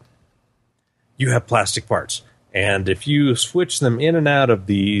 But you have plastic parts. And if you switch them in and out of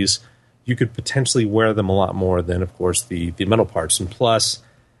these, you could potentially wear them a lot more than, of course, the metal parts. And plus,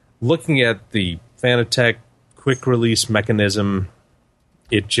 looking at the Fanatec quick release mechanism,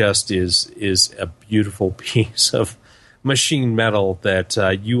 it just is a beautiful piece of machine metal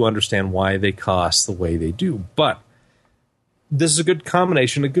that you understand why they cost the way they do. But this is a good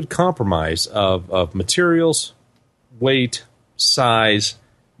combination, a good compromise of materials, weight, size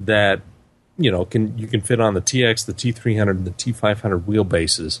that you can fit on the TX, the T300, and the T500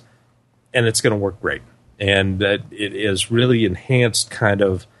 wheelbases, and it's going to work great. And that it is really enhanced kind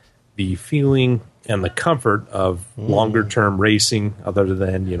of the feeling and the comfort of longer term racing, other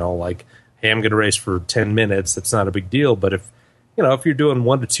than like, hey, I'm going to race for 10 minutes. That's not a big deal. But if you're doing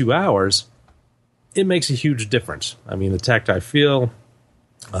 1 to 2 hours, it makes a huge difference. I mean, the tactile feel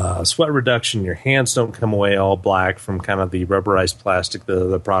Sweat reduction. Your hands don't come away all black from kind of the rubberized plastic that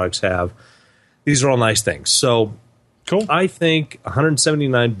the products have. These are all nice things. So Cool. I think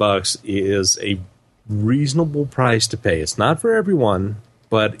 $179 is a reasonable price to pay. It's not for everyone,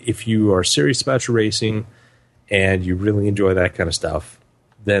 but if you are serious about your racing and you really enjoy that kind of stuff,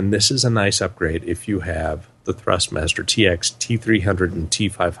 then this is a nice upgrade if you have the Thrustmaster TX, T300, and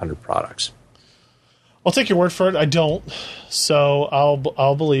T500 products. I'll take your word for it. I don't, so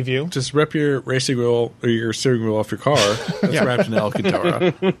I'll believe you. Just rip your racing wheel or your steering wheel off your car. That's wrapped in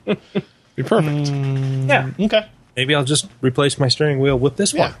Alcantara. Be perfect. Yeah. Okay. Maybe I'll just replace my steering wheel with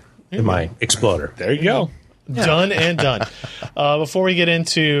this one in my Exploder. There you go. Done and done. Before we get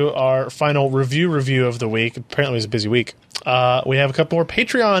into our final review of the week, apparently it was a busy week, we have a couple more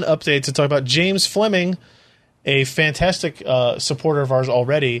Patreon updates to talk about. James Fleming, a fantastic supporter of ours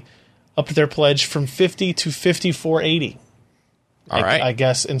already, upped their pledge from $50 to $54.80. All right. I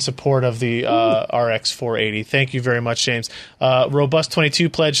guess in support of the RX 480. Thank you very much, James. Robust 22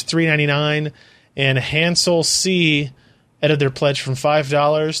 pledged $3.99, and Hansel C added their pledge from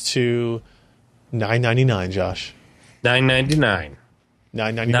 $5 to $9.99. Josh. $9.99.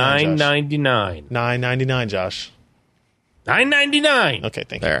 $9.99. $9.99. Josh. $9.99. Okay,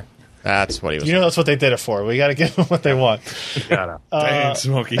 thank you. There. That's what he was. You know that's what they did it for. We got to give them what they want. Dance,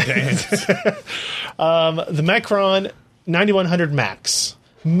 Smokey, dance. The Macron 9100 Max.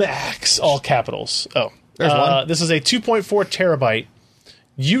 Max, all capitals. Oh. There's one. This is a 2.4 terabyte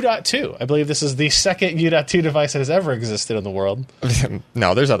U.2. I believe this is the second U.2 device that has ever existed in the world.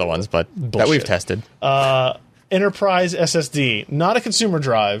 No, there's other ones, but that we've tested. Enterprise SSD. Not a consumer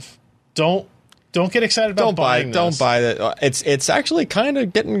drive. Don't get excited about buying this. Don't buy that. It's actually kind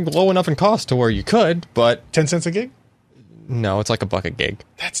of getting low enough in cost to where you could, but 10 cents a gig? no, it's like $1 a gig.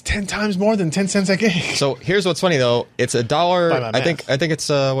 That's 10 times more than 10 cents a gig. So here's what's funny though: it's $1. By my I think it's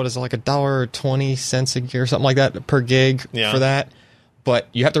what is it, like $1.20 a gig or something like that per gig for that. But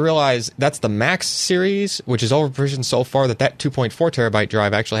you have to realize that's the Max series, which is overprovisioned so far that 2.4 terabyte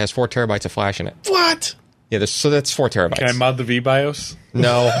drive actually has 4 terabytes of flash in it. What? Yeah, so that's 4 terabytes. Can I mod the VBIOS?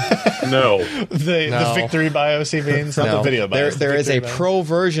 No. No. The Victory BIOS, he means, not the video BIOS. There is a pro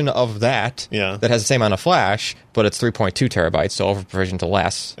version of that that has the same amount of flash, but it's 3.2 terabytes, so overprovisioned to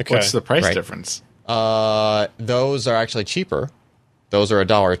less. Okay. What's the price Right. difference? Those are actually cheaper. Those are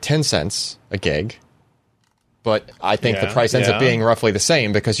 $1.10 a gig. But I think the price ends up being roughly the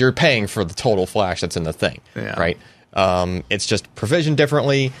same because you're paying for the total flash that's in the thing, right? It's just provisioned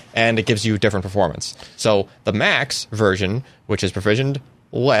differently, and it gives you different performance. So the Max version, which is provisioned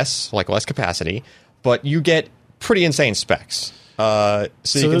less, like less capacity, but you get pretty insane specs. So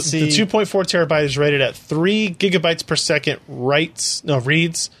you can see the 2.4 terabyte is rated at 3 gigabytes per second reads. 2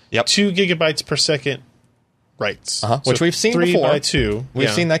 gigabytes per second writes. Which we've seen 3 before. by 2.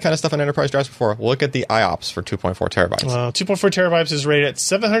 We've seen that kind of stuff in enterprise drives before. Look at the IOPS for 2.4 terabytes. 2.4 terabytes is rated at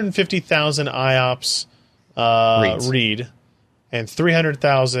 750,000 IOPS read and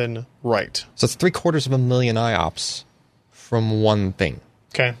 300,000 write. So it's 750,000 IOPS from one thing.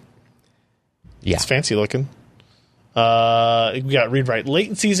 Okay. Yeah. It's fancy looking. We got read-write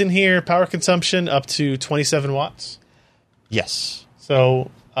latencies in here, power consumption up to 27 watts. Yes. So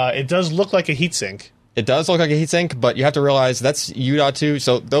it does look like a heatsink. It does look like a heatsink, but you have to realize that's U.2.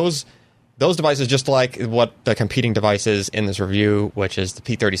 So those devices, just like what the competing device is in this review, which is the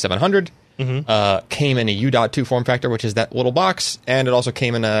P3700, came in a U.2 form factor, which is that little box, and it also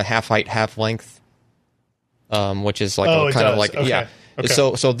came in a half height, half length, which is like Okay.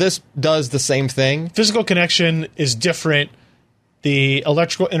 So this does the same thing. Physical connection is different. The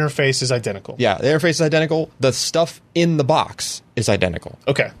electrical interface is identical. Yeah, the interface is identical. The stuff in the box is identical.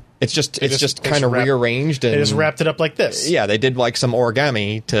 Okay. It's just kind of rearranged. And they just wrapped it up like this. Yeah, they did like some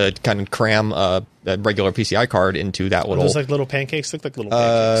origami to kind of cram a regular PCI card into that little. Those like little pancakes look like little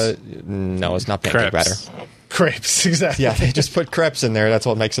pancakes. No, it's not pancake batter. Crepes, exactly. Yeah, they just put crepes in there. That's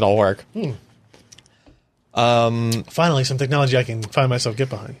what makes it all work. Finally, some technology I can find myself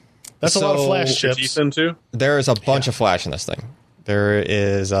get behind. That's a lot of flash chips. Ethan too? There is a bunch of flash in this thing. There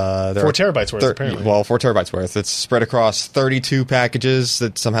is 4 terabytes worth, apparently. Well, 4 terabytes worth. It's spread across 32 packages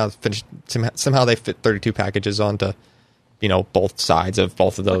that somehow they fit 32 packages onto, both sides of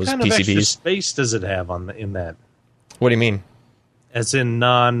both of those what kind PCBs. Of extra space does it have in that? What do you mean? As in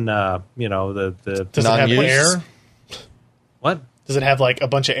non, the Does it have non-use? air? What? Does it have like a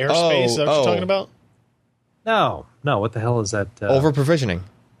bunch of airspace? Is that what you're talking about? No. What the hell is that? Over provisioning.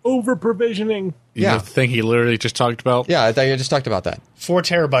 Over provisioning. You think he literally just talked about? Yeah, I thought you just talked about that. 4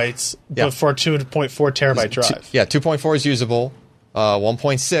 terabytes, but for a 2.4 terabyte drive. 2.4 is usable.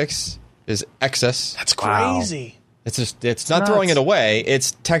 1.6 is excess. That's crazy. It's not throwing it away.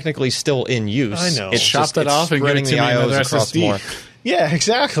 It's technically still in use. I know. It's Chop that off and give it spreading to the me another IOs across SSD. more. Yeah,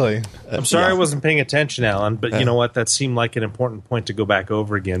 exactly. I'm sorry yeah. I wasn't paying attention, Alan, but you know what? That seemed like an important point to go back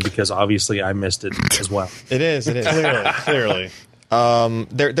over again because obviously I missed it as well. It is. Clearly.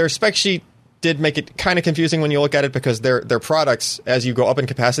 Their spec sheet did make it kind of confusing when you look at it because their products, as you go up in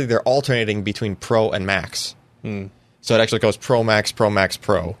capacity, they're alternating between Pro and Max. So it actually goes Pro Max, Pro Max,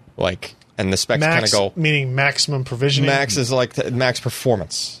 Pro. Like, and the specs kind of Max, go. meaning maximum provisioning? Max is like max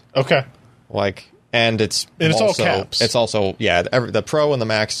performance. Okay. Like, and it's all also, caps. It's also the Pro and the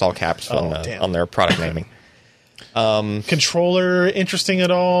Max is all caps damn. on their product naming. Controller interesting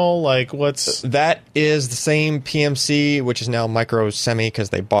at all? Like, what's... That is the same PMC, which is now Micro Semi because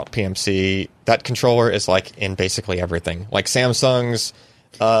they bought PMC. That controller is like in basically everything. Like Samsung's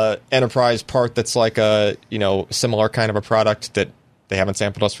enterprise part that's like a similar kind of a product that they haven't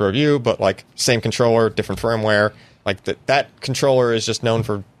sampled us for review, but like same controller, different firmware. Like that controller is just known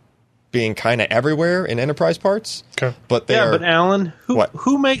for being kind of everywhere in enterprise parts. Okay. But But Alan, What?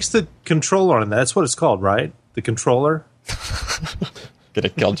 who makes the controller on that? That's what it's called, right? The controller? gonna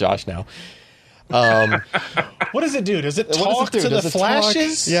kill Josh now. What does it do? Does it What talk does it do? to Does the it talk?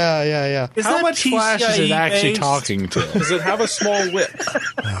 flashes? Yeah. Is How that much flash is it PCIe actually based? talking to? Does it have a small whip?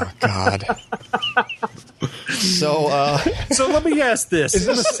 God. So So let me ask this. Is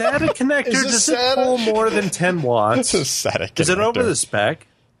it a SATA connector? is Does this it SATA? pull more than 10 watts? it's a static. Is it over connector. the spec?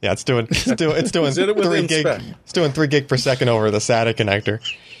 Yeah, it's doing Is it within 3 gig. spec? It's doing 3 gig per second over the SATA connector.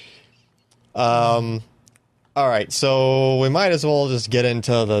 All right, so we might as well just get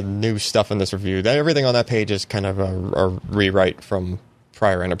into the new stuff in this review. Everything on that page is kind of a rewrite from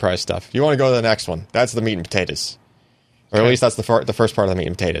prior enterprise stuff. You want to go to the next one? That's the meat and potatoes, or at least that's the first part of the meat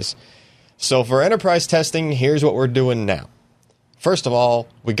and potatoes. So for enterprise testing, here's what we're doing now. First of all,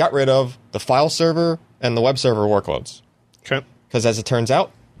 we got rid of the file server and the web server workloads. Okay. Because as it turns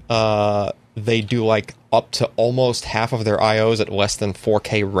out, they do like up to almost half of their IOs at less than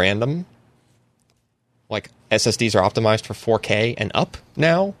 4K random. Like SSDs are optimized for 4K and up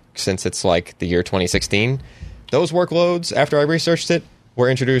now, since it's like the year 2016. Those workloads, after I researched it, were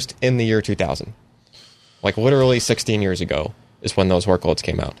introduced in the year 2000. Like literally 16 years ago is when those workloads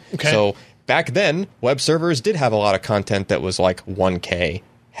came out. Okay. So back then, web servers did have a lot of content that was like 1K,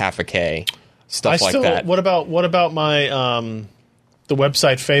 half a K, stuff like that. What about my the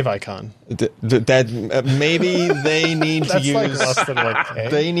website favicon? That maybe they need to That's use. like less than 1K.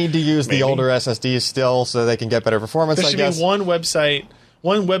 They need to use the older SSDs still, so they can get better performance. There I should guess. be one website,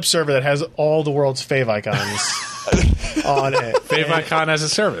 one web server that has all the world's favicons on it. Favicon as a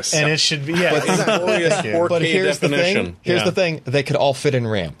service. And it should be, Glorious Thank you. 4K But here's definition. the thing. Here's the thing. They could all fit in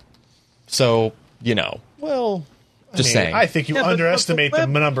RAM. So Well, just saying. I think you Yeah, but underestimate the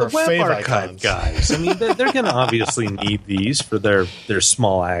number of web archive favicons. guys. I mean, they're going to obviously need these for their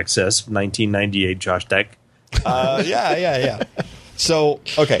small access. 1998 Josh Deck. Yeah. So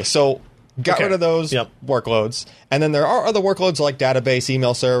got Okay. rid of those Yep. workloads, and then there are other workloads like database,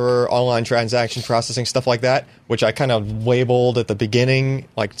 email server, online transaction processing, stuff like that, which I kind of labeled at the beginning,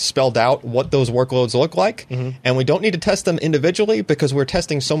 like spelled out what those workloads look like. And we don't need to test them individually because we're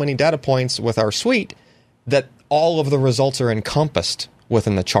testing so many data points with our suite that all of the results are encompassed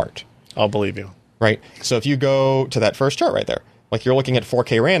within the chart. I'll believe you. Right? So if you go to that first chart right there, like you're looking at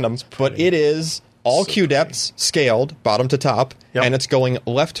 4K randoms, but it is all queue depths scaled bottom to top, Yep. and it's going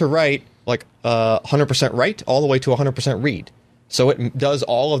left to right, like 100% write all the way to 100% read. So it does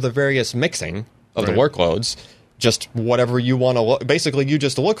all of the various mixing of the Right. workloads, just whatever you want to look. Basically, you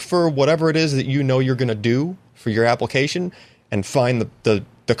just look for whatever it is that you know you're going to do for your application and find the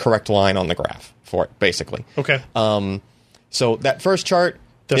correct line on the graph for it, basically. Okay. So that first chart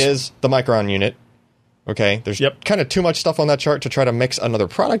is the Micron unit. Okay, there's Yep. kind of too much stuff on that chart to try to mix another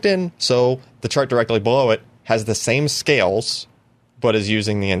product in. So the chart directly below it has the same scales, but is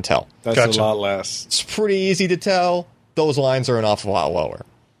using the Intel. That's Gotcha. a lot less. It's pretty easy to tell. Those lines are an awful lot lower,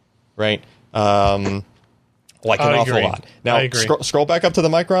 right? Like an I awful agree. lot. Now I agree. scroll back up to the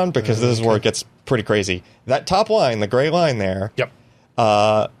Micron because this is where it gets pretty crazy. That top line, the gray line there,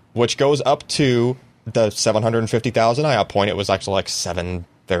 Yep. which goes up to the 750,000 IOP point. It was actually like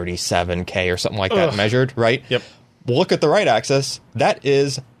 737K or something like that measured, right? Yep. Look at the right axis. That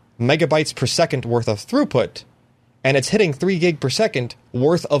is megabytes per second worth of throughput, and it's hitting 3 gig per second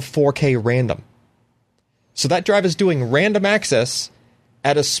worth of 4K random. So that drive is doing random access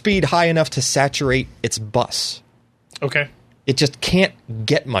at a speed high enough to saturate its bus. Okay. It just can't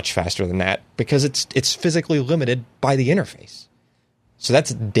get much faster than that because it's physically limited by the interface. So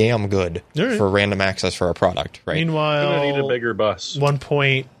that's damn good All right. for random access for a product, right? I'm Meanwhile, gonna need a bigger bus.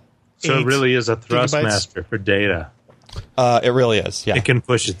 1.6 So it really is a gigabytes. Thrustmaster for data. It really is. Yeah. It can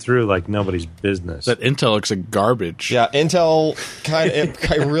push it through like nobody's business. That Intel looks like garbage. Yeah, Intel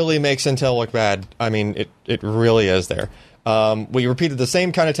it really makes Intel look bad. I mean, it really is there. We repeated the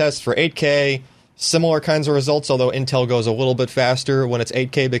same kind of tests for 8K, similar kinds of results, although Intel goes a little bit faster when it's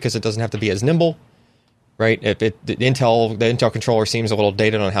 8K because it doesn't have to be as nimble, right? The Intel controller seems a little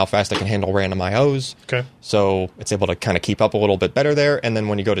dated on how fast it can handle random IOs. Okay. So it's able to kind of keep up a little bit better there. And then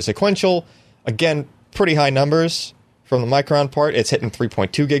when you go to sequential, again, pretty high numbers from the Micron part. It's hitting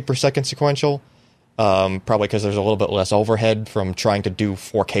 3.2 gig per second sequential, probably because there's a little bit less overhead from trying to do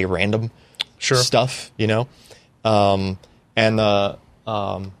 4K random stuff, you know? And the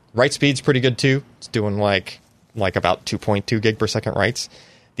write speed's pretty good too. It's doing like about 2.2 gig per second writes.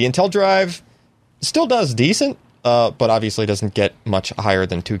 The Intel drive still does decent, but obviously doesn't get much higher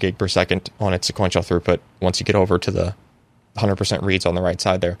than 2 gig per second on its sequential throughput once you get over to the 100% reads on the right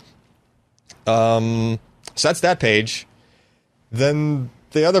side there. So that's that page. Then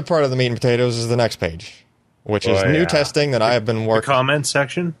the other part of the meat and potatoes is the next page, which is new testing that I have been working. The comment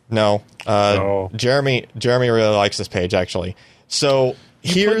section? No, Jeremy really likes this page actually. So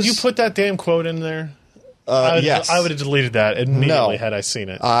you put that damn quote in there. Yes, I would have deleted that immediately had I seen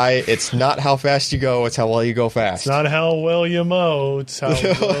it. It's not how fast you go; it's how well you go fast. It's not how well you mow; it's how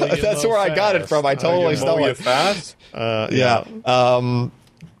well you That's mow where fast. I got it from. I totally stole it. Fast? Yeah.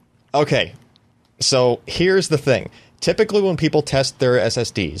 Okay. So here's the thing. Typically, when people test their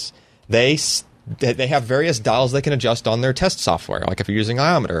SSDs, they have various dials they can adjust on their test software. Like if you're using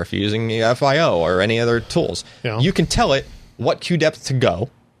Iometer, if you're using FIO, or any other tools, you can tell it what queue depth to go,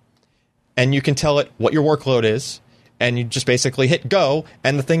 and you can tell it what your workload is, and you just basically hit go,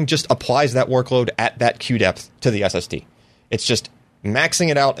 and the thing just applies that workload at that queue depth to the SSD. It's just maxing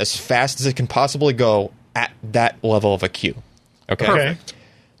it out as fast as it can possibly go at that level of a queue. Okay.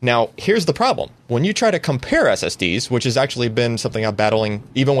 Now, here's the problem. When you try to compare SSDs, which has actually been something I'm battling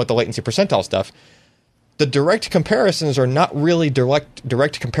even with the latency percentile stuff, the direct comparisons are not really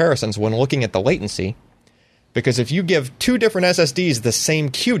direct comparisons when looking at the latency, because if you give two different SSDs the same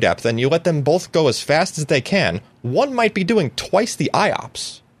queue depth and you let them both go as fast as they can, one might be doing twice the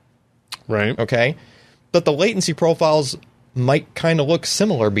IOPS. Right. Okay? But the latency profiles might kind of look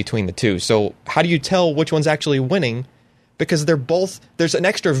similar between the two. So how do you tell which one's actually winning? Because they're both, there's an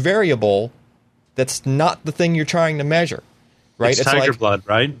extra variable that's not the thing you're trying to measure, right? It's tiger blood,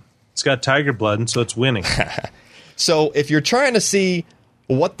 right? It's got tiger blood, and so it's winning. So if you're trying to see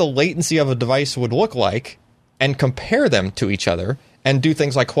what the latency of a device would look like and compare them to each other and do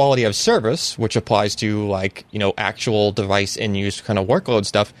things like quality of service, which applies to like, actual device in use kind of workload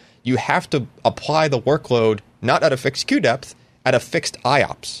stuff, you have to apply the workload not at a fixed queue depth, at a fixed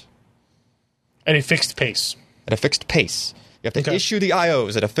IOPS. At a fixed pace. At a fixed pace. You have to issue the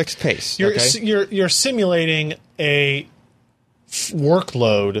IOs at a fixed pace. You're simulating a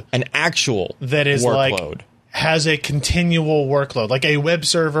workload, an actual that is workload. Has a continual workload, like a web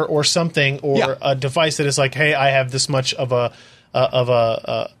server or something, or a device that is like, hey, I have this much of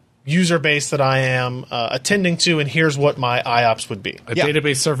a user base that I am attending to, and here's what my IOPS would be. A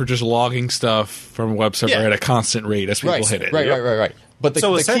database server just logging stuff from a web server at a constant rate as people hit it. Right. But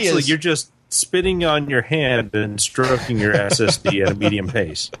the essentially, key is, you're just spitting on your hand and stroking your SSD at a medium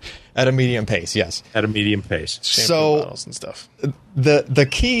pace. At a medium pace, yes. At a medium pace. Shampoo bottles and stuff. The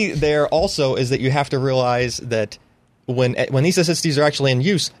key there also is that you have to realize that when these SSDs are actually in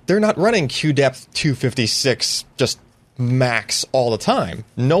use, they're not running queue depth 256 just max all the time.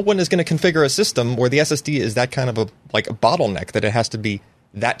 No one is going to configure a system where the SSD is that kind of a bottleneck that it has to be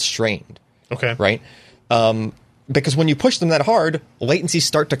that strained. Okay. Right? Because when you push them that hard, latencies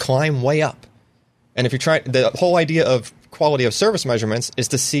start to climb way up. And if you're trying, the whole idea of quality of service measurements is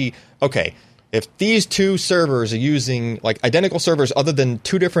to see, okay, if these two servers are using identical servers other than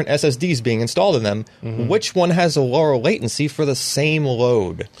two different SSDs being installed in them, which one has a lower latency for the same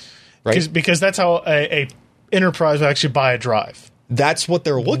load? Right? Because that's how a enterprise would actually buy a drive. That's what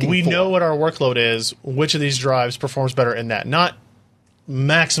they're looking for. We know what our workload is, which of these drives performs better in that. Not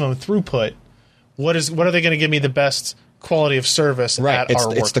maximum throughput. What are they going to give me the best quality of service at our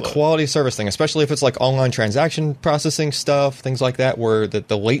workload? It's the quality of service thing, especially if it's like online transaction processing stuff, things like that, where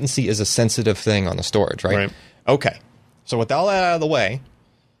the latency is a sensitive thing on the storage, right? Okay. So with all that out of the way,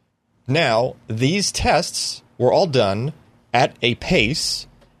 now these tests were all done at a pace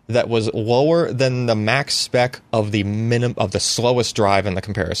that was lower than the max spec of the slowest drive in the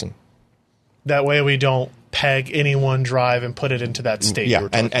comparison. That way we don't peg any one drive and put it into that state. Yeah,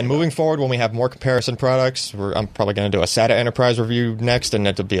 and moving forward, when we have more comparison products, I'm probably going to do a SATA Enterprise review next, and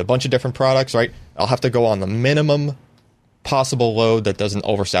it'll be a bunch of different products, right? I'll have to go on the minimum possible load that doesn't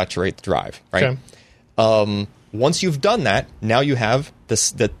oversaturate the drive, right? Okay. Once you've done that, now you have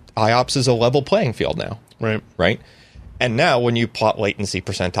this, that IOPS is a level playing field now, right? And now when you plot latency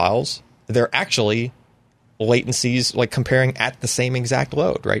percentiles, they're actually latencies like comparing at the same exact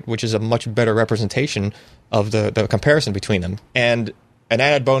load, right? Which is a much better representation of the comparison between them. And an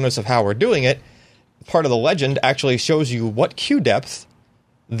added bonus of how we're doing it, part of the legend actually shows you what queue depth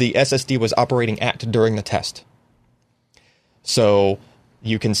the SSD was operating at during the test. So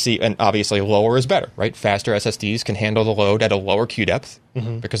you can see, and obviously lower is better, right? Faster SSDs can handle the load at a lower queue depth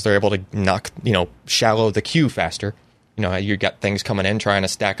because they're able to knock, shallow the queue faster. You got things coming in trying to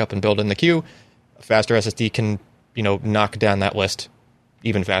stack up and build in the queue. A faster SSD can, knock down that list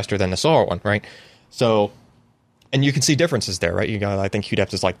even faster than the slower one, right? So, and you can see differences there, right? You got, I think queue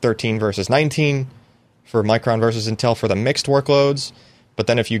depth is like 13 versus 19 for Micron versus Intel for the mixed workloads. But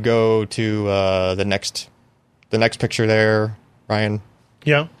then if you go to the next picture there, Ryan.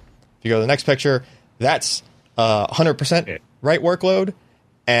 Yeah. If you go to the next picture, that's 100% write workload,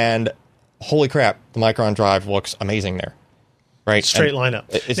 and holy crap, the Micron drive looks amazing there. Right? Straight line up.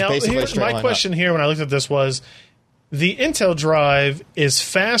 It's now, basically a straight line my question up. here when I looked at this was, the Intel drive is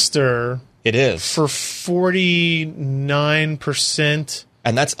faster. It is. For 49%.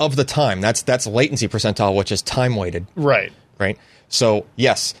 And that's of the time. That's latency percentile, which is time weighted. Right. Right? So,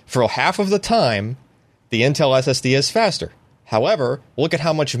 yes, for half of the time, the Intel SSD is faster. However, look at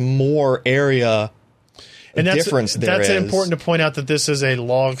how much more area and difference there is. That's important to point out that this is a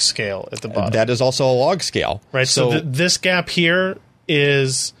log scale at the bottom. That is also a log scale. Right. So this gap here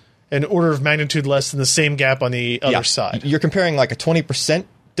is an order of magnitude less than the same gap on the other side. You're comparing like a 20%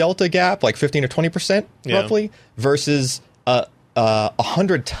 delta gap, like 15 or 20% roughly, versus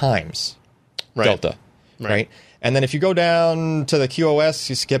 100 times delta. Right. And then if you go down to the QoS,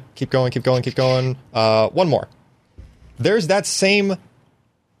 you keep going. One more. There's that same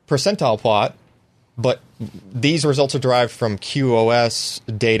percentile plot, but these results are derived from QoS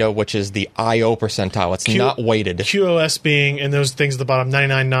data, which is the I/O percentile. It's not weighted. QoS being, and those things at the bottom,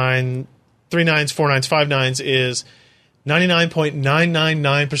 99.9, 3 nines, 4 nines, 5 nines, is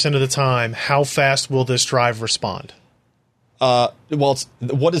 99.999% of the time, how fast will this drive respond? Well,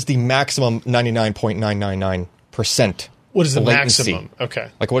 what is the maximum 99.999%? What is the latency? maximum? Okay.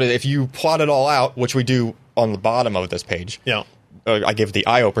 Like, if you plot it all out, which we do on the bottom of this page. Yeah. I give the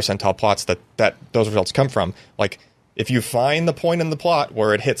I/O percentile plots that those results come from. Like, if you find the point in the plot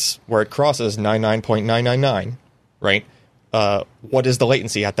where it crosses 99.999, right? What is the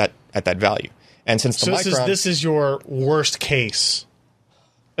latency at that value? And since the Micron, this is your worst case,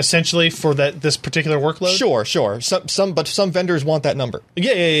 essentially, for this particular workload. Sure. Some vendors want that number.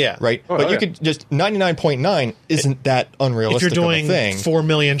 Yeah. Right, but you could just 99.9 isn't that unrealistic. If you're doing of a thing. 4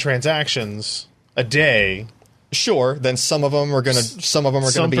 million transactions a day. Sure, then some of them are going to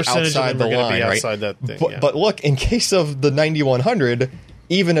be outside the line, right? That thing, but look, in case of the 9100,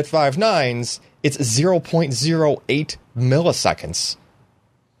 even at 5 nines, it's 0.08 milliseconds.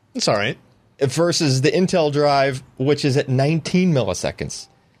 It's all right. Versus the Intel drive, which is at 19 milliseconds.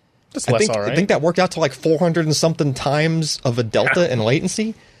 That's less all right. I think that worked out to like 400 and something times of a delta in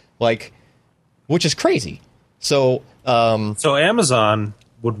latency, which is crazy. So Amazon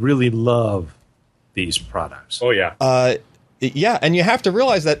would really love these products. Oh, yeah. Yeah, and you have to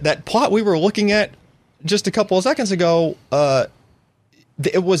realize that plot we were looking at just a couple of seconds ago,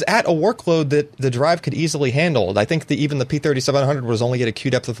 it was at a workload that the drive could easily handle. I think even the P3700 was only at a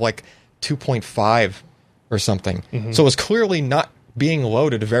queue depth of like 2.5 or something. Mm-hmm. So it was clearly not being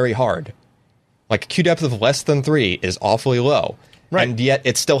loaded very hard. Like, queue depth of less than 3 is awfully low. Right. And yet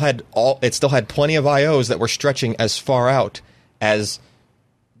it still had plenty of IOs that were stretching as far out as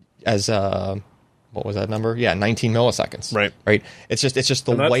what was that number? Yeah, 19 milliseconds. Right. It's just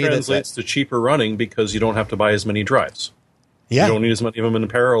the way that translates to cheaper running because you don't have to buy as many drives. Yeah. You don't need as many of them in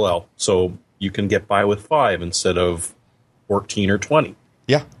parallel, so you can get by with 5 instead of 14 or 20.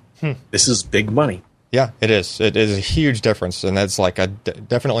 Yeah. This is big money. Yeah, it is. It is a huge difference, and that's like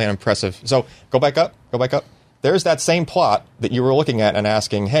definitely an impressive. So go back up. There's that same plot that you were looking at and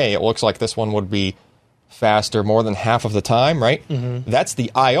asking, hey, it looks like this one would be faster more than half of the time, right? Mm-hmm. That's the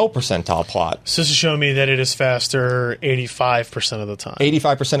I/O percentile plot. So this is showing me that it is faster 85% of the time.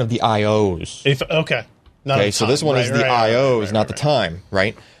 85% of the IOs. Okay. So this one is the IOs, not the time,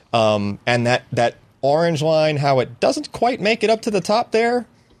 right? And that orange line, how it doesn't quite make it up to the top there.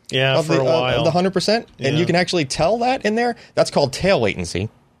 Yeah, of for a while. Of the 100%. And you can actually tell that in there. That's called tail latency.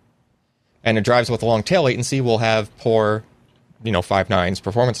 And it drives with long tail latency will have poor 5 nines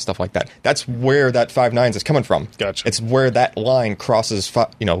performance, stuff like that. That's where that 5 nines is coming from. Gotcha. It's where that line crosses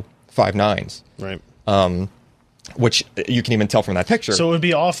 5 nines. Right. which you can even tell from that picture. So it would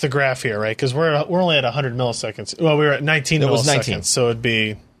be off the graph here, right? Because we're only at 100 milliseconds. Well, we were at 19 It milliseconds. was 19. So it'd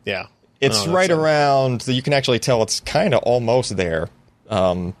be, yeah. It's right around, you can actually tell it's kind of almost there,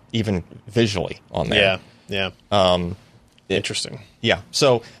 even visually on there. Yeah. Interesting. Yeah.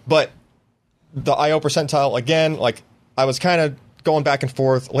 So, but the I/O percentile, again, like I was kind of going back and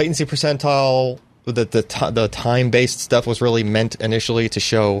forth. Latency percentile, the time-based stuff was really meant initially to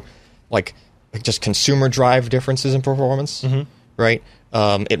show like just consumer drive differences in performance, right?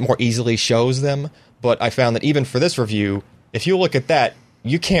 It more easily shows them. But I found that even for this review, if you look at that,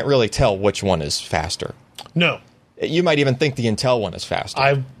 you can't really tell which one is faster. No. You might even think the Intel one is faster.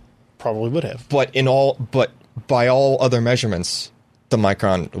 I probably would have. But by all other measurements, the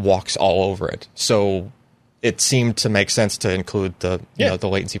Micron walks all over it. So it seemed to make sense to include the the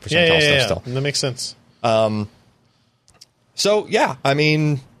latency percentile stuff still. That makes sense. So yeah, I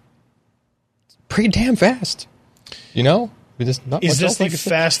mean, pretty damn fast. You know, is this the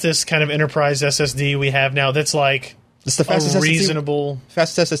fastest kind of enterprise SSD we have now? That's like it's the fastest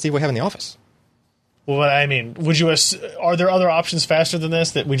fastest SSD we have in the office. Well, I mean, are there other options faster than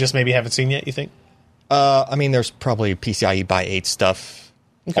this that we just maybe haven't seen yet, you think? I mean, there's probably PCIe by 8 stuff,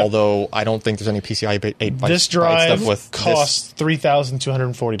 although I don't think there's any PCIe 8 by 8 this drive stuff with costs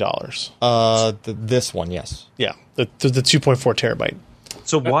 $3,240. This one, yes. Yeah, the 2.4 terabyte.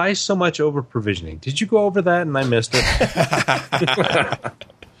 So why so much over provisioning? Did you go over that and I missed it?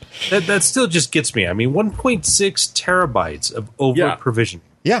 that still just gets me. I mean, 1.6 terabytes of over provisioning.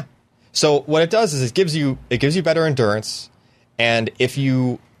 Yeah. So what it does is it gives you better endurance, and if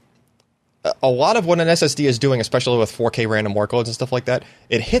you a lot of what an SSD is doing, especially with 4K random workloads and stuff like that,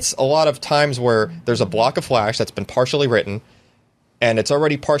 it hits a lot of times where there's a block of flash that's been partially written, and it's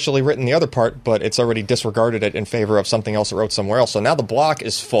already partially written the other part, but it's already disregarded it in favor of something else it wrote somewhere else. So now the block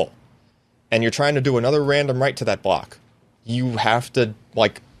is full, and you're trying to do another random write to that block. You have to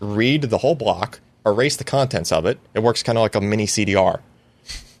like read the whole block, erase the contents of it. It works kind of like a mini CDR.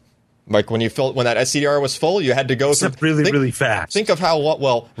 Like when that SCDR was full, you had to go through really fast. Think of how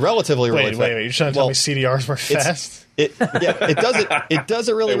relatively really fast. Wait, you're trying to tell me CDRs were fast? It does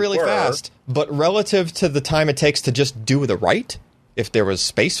it really fast, but relative to the time it takes to just do the write, if there was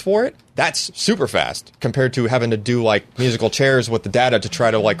space for it, that's super fast compared to having to do like musical chairs with the data to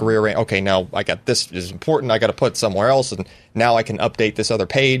try to like rearrange. Okay, now I got this is important. I got to put it somewhere else, and now I can update this other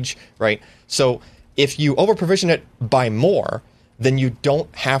page, right? So if you over provision it by more, then you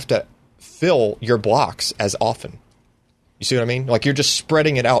don't have to fill your blocks as often. You see what I mean? Like you're just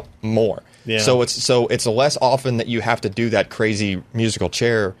spreading it out more. Yeah. So it's less often that you have to do that crazy musical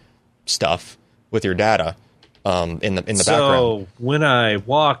chair stuff with your data in the background. So when I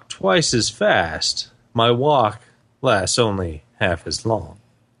walk twice as fast, my walk lasts only half as long.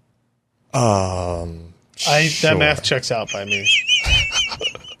 That math checks out by me.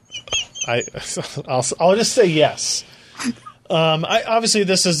 I'll just say yes. Obviously,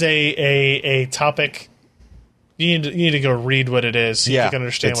 this is a topic. You need to go read what it is so you can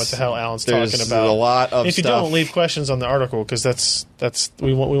understand what the hell Alan's talking about. There's a lot of if you stuff. don't, leave questions on the article because that's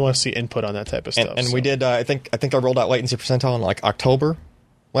we want to see input on that type of stuff. And we did. I think I rolled out latency percentile in like October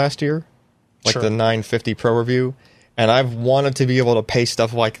last year, like the 950 Pro review, and I've wanted to be able to pay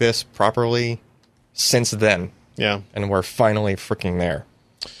stuff like this properly since then. Yeah, and we're finally freaking there,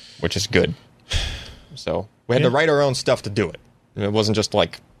 which is good. So. We had to write our own stuff to do it. It wasn't just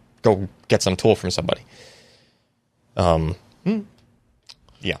like go get some tool from somebody. Yeah.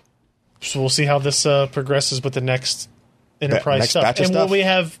 So we'll see how this progresses with the next enterprise stuff. Batch of and stuff. will we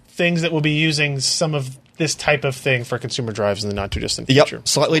have things that will be using some of this type of thing for consumer drives in the not too distant future? Yep.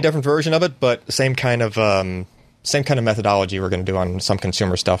 Slightly different version of it, but same kind of methodology we're going to do on some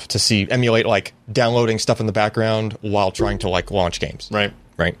consumer stuff to emulate like downloading stuff in the background while trying to like launch games. Right.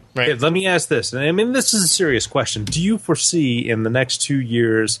 Okay, let me ask this. I mean, this is a serious question. Do you foresee in the next 2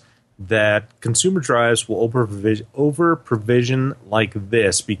 years that consumer drives will over provision like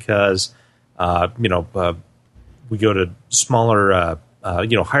this because, we go to smaller,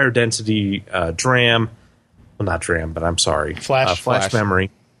 higher density DRAM, well, not DRAM, but I'm sorry, flash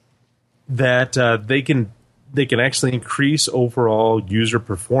memory, that they can actually increase overall user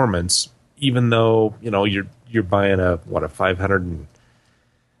performance, even though you're buying a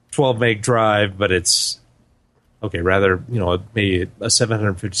 512 meg drive, but it's maybe a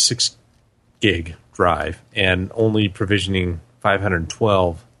 756 gig drive and only provisioning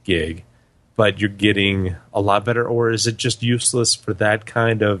 512 gig, but you're getting a lot better, or is it just useless for that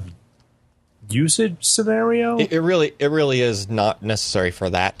kind of usage scenario? It really is not necessary for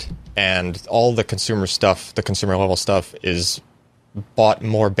that, and all the consumer stuff, the consumer level stuff, is bought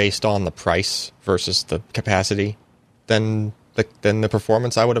more based on the price versus the capacity. than the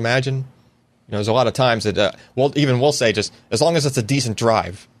performance, I would imagine. You know, there's a lot of times that we'll say just as long as it's a decent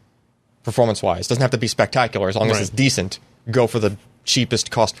drive, performance-wise, doesn't have to be spectacular. As long as it's decent, go for the cheapest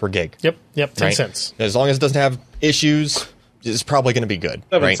cost per gig. Yep, 10 cents. As long as it doesn't have issues, it's probably going to be good.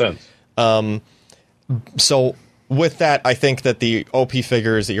 7 cents. So with that, I think that the OP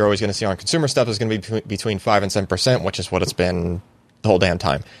figures that you're always going to see on consumer stuff is going to be between 5 and 7%, which is what it's been the whole damn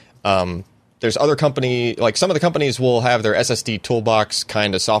time. There's other company, like some of the companies will have their SSD toolbox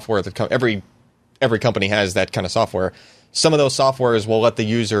kind of software. That every company has that kind of software. Some of those softwares will let the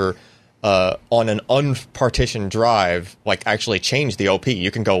user on an unpartitioned drive, like actually change the OP. You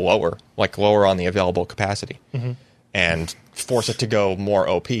can go lower on the available capacity, and force it to go more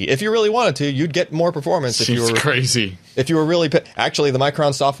OP. If you really wanted to, you'd get more performance. If you were crazy. If you were really actually, the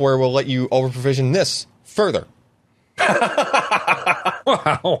Micron software will let you over provision this further.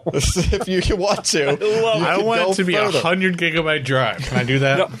 Wow. If you want to. I want it to be 100 gigabyte drive. Can I do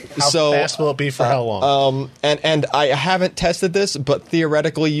that? How fast will it be for how long? And I haven't tested this, but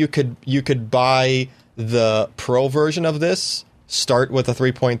theoretically you could buy the Pro version of this, start with a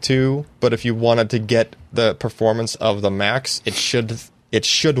 3.2, but if you wanted to get the performance of the Max, it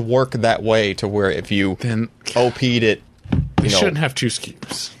should work that way to where if you then OP'd it, they shouldn't have two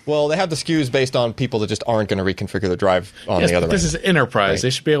SKUs. Well, they have the SKUs based on people that just aren't going to reconfigure the drive on the other end. This is enterprise. Right. They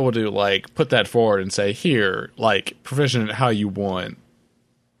should be able to put that forward and say, here, provision it how you want.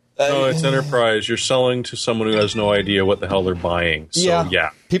 No, it's enterprise. You're selling to someone who has no idea what the hell they're buying. So, yeah.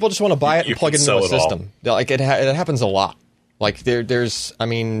 People just want to buy it You and plug it can into a sell it all. system. Like it happens a lot. Like there's,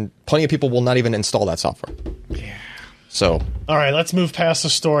 plenty of people will not even install that software. Yeah. So, all right, let's move past the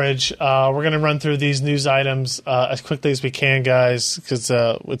storage. We're going to run through these news items as quickly as we can, guys, because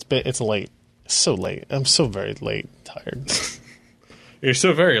it's late. It's so late. I'm so very late, tired. You're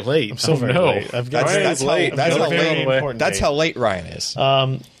so very late. I'm so very late. I've got that's late. That's how late Ryan is.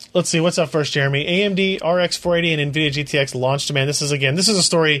 Let's see what's up first, Jeremy. AMD RX 480 and NVIDIA GTX launch demand. This is a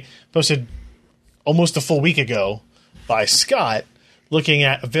story posted almost a full week ago by Scott, looking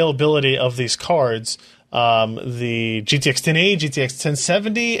at availability of these cards. The GTX 1080, GTX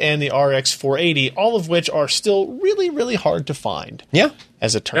 1070, and the RX 480, all of which are still really, really hard to find. Yeah.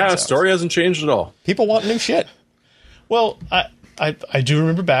 As it turns Yeah, out. the story hasn't changed at all. People want new shit. Well, I do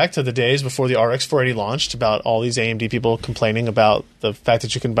remember back to the days before the RX 480 launched about all these AMD people complaining about the fact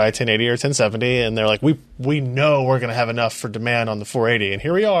that you can buy a 1080 or 1070, and they're like, we know we're going to have enough for demand on the 480, and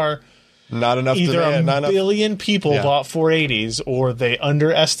here we are. Not enough Either demand. a billion people bought 480s, or they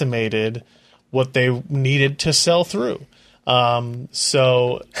underestimated what they needed to sell through.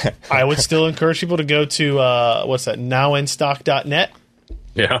 So I would still encourage people to go to nowinstock.net.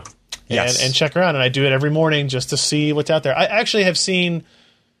 Yeah. Yes. And check around. And I do it every morning just to see what's out there. I actually have seen,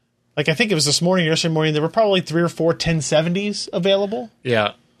 I think it was this morning or yesterday morning, there were probably 3 or 4 1070s available.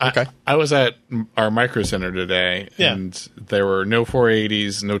 Yeah. Okay. I was at our Micro Center today, and there were no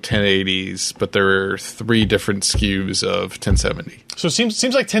 480s, no 1080s, but there were 3 different SKUs of 1070. So it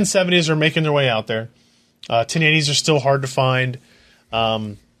seems like 1070s are making their way out there. 1080s are still hard to find.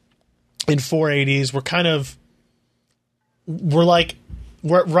 In 480s,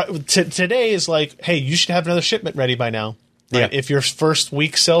 today is like, hey, you should have another shipment ready by now. Right? Yeah. If your first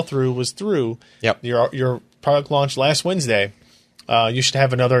week sell through was through, your product launched last Wednesday, you should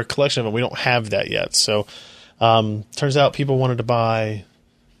have another collection of them. We don't have that yet. So turns out people wanted to buy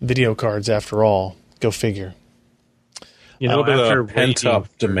video cards after all. Go figure. You know, after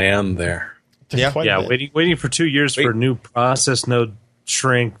pent-up demand there. waiting for 2 years for a new process node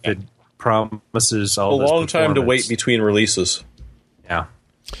shrink that promises all A this long time to performance. wait between releases. Yeah.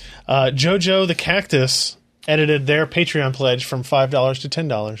 JoJo the Cactus edited their Patreon pledge from $5 to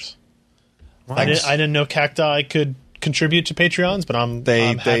 $10. I didn't know Cacti could contribute to Patreons, but I'm happy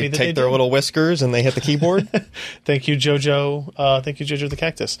They that take their did. little whiskers and they hit the keyboard. Thank you, JoJo. Thank you, JoJo the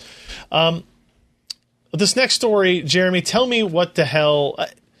Cactus. This next story, Jeremy, tell me what the hell.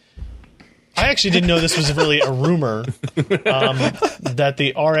 I actually didn't know this was really a rumor that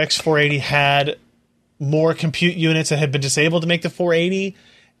the RX 480 had more compute units that had been disabled to make the 480,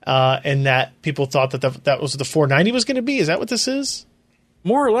 and that people thought that was what the 490 was going to be. Is that what this is?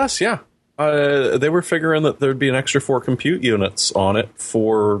 More or less, yeah. They were figuring that there'd be an extra 4 compute units on it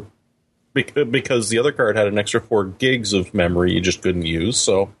because the other card had an extra 4 gigs of memory you just couldn't use.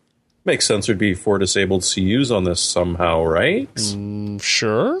 So makes sense there'd be 4 disabled CUs on this somehow, right?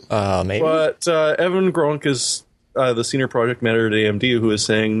 Sure. Maybe. But Evan Gronk is the senior project manager at AMD who is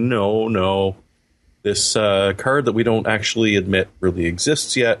saying, no, this card that we don't actually admit really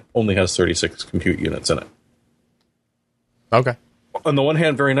exists yet only has 36 compute units in it. Okay. On the one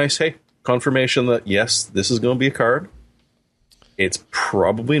hand, very nice. Hey, confirmation that, yes, this is going to be a card. It's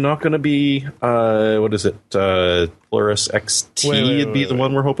probably not going to be, what is it, Polaris XT would be the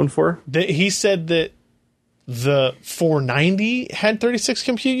one we're hoping for? He said that the 490 had 36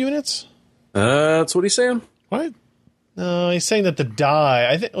 compute units? That's what he's saying. What? No, he's saying that the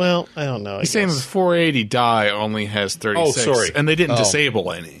die, I don't know. He's saying the 480 die only has 36. Oh, sorry. And they didn't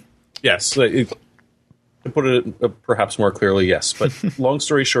disable any. Yes. To put it perhaps more clearly, yes. But long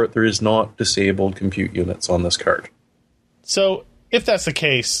story short, there is not disabled compute units on this card. So if that's the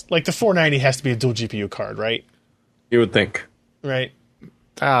case, like the 490 has to be a dual GPU card, right? You would think. Right.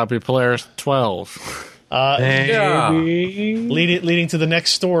 It'll be Polaris 12. Leading to the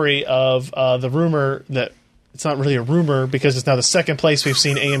next story of the rumor that it's not really a rumor because it's now the second place we've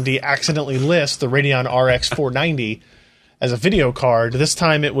seen AMD accidentally list the Radeon RX 490 as a video card. This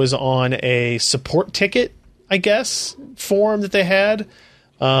time it was on a support ticket, I guess, form that they had.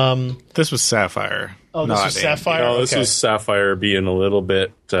 This was Sapphire. Oh, this was Sapphire? No, this was Sapphire being a little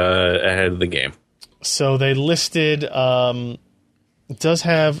bit ahead of the game. So they listed... it does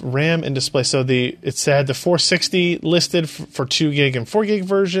have RAM and display. So it had the 460 listed for 2 gig and 4 gig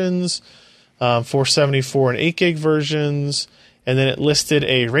versions, 474 and 8 gig versions, and then it listed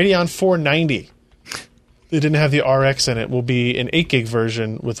a Radeon 490. It didn't have the RX in it. Will be an 8 gig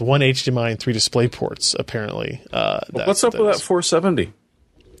version with 1 HDMI and 3 display ports, apparently. What's up with that 470?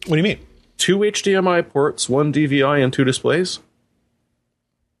 What do you mean? 2 HDMI ports, 1 DVI, and 2 displays?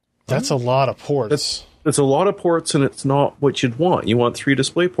 That's a lot of ports. It's a lot of ports, and it's not what you'd want. You want 3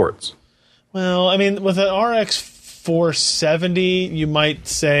 display ports. Well, I mean, with an RX 470, you might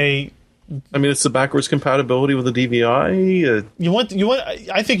say... I mean, it's the backwards compatibility with the DVI.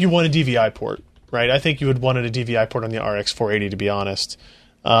 I think you want a DVI port, right? I think you would want a DVI port on the RX 480, to be honest.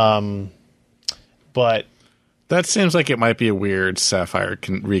 But... That seems like it might be a weird Sapphire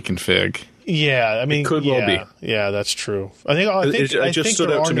reconfig. Yeah, I mean, it could well be. Yeah, that's true. I think it just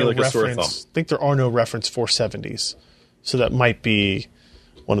stood out to me like a sore thumb. I think there are no reference 470s, so that might be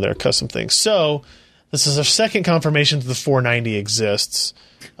one of their custom things. So this is our second confirmation that the 490 exists.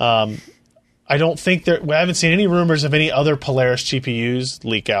 I don't think we haven't seen any rumors of any other Polaris GPUs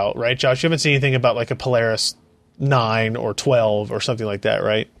leak out, right, Josh? You haven't seen anything about like a Polaris 9 or 12 or something like that,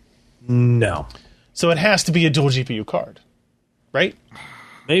 right? No. So it has to be a dual GPU card, right?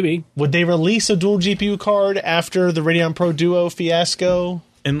 Maybe. Would they release a dual GPU card after the Radeon Pro Duo fiasco?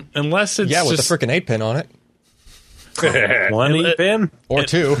 Unless it's with the freaking 8-pin on it. 1 8-pin? Or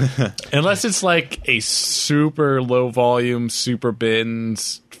 2. Unless it's like a super low volume, super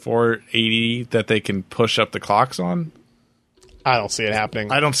bins 480 that they can push up the clocks on. I don't see it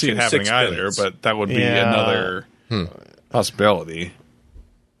happening. I don't see it happening either, but that would be another possibility.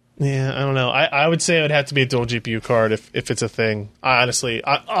 Yeah, I don't know. I would say it would have to be a dual GPU card if it's a thing. I honestly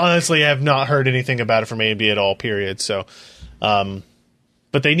have not heard anything about it from AMD at all, period. So, but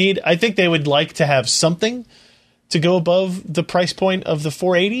I think they would like to have something to go above the price point of the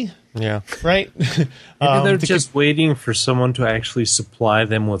 480. Yeah. Right? Maybe they're just waiting for someone to actually supply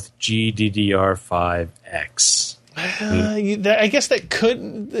them with GDDR5X. I guess that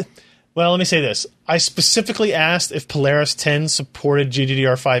could... Well, let me say this. I specifically asked if Polaris 10 supported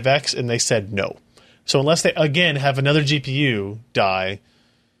GDDR5X, and they said no. So unless they, again, have another GPU die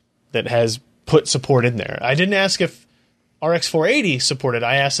that has put support in there. I didn't ask if RX 480 supported.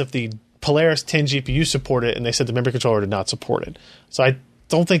 I asked if the Polaris 10 GPU supported, and they said the memory controller did not support it. So I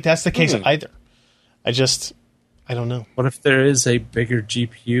don't think that's the case either. I don't know. What if there is a bigger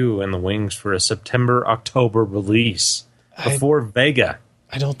GPU in the wings for a September-October release before Vega?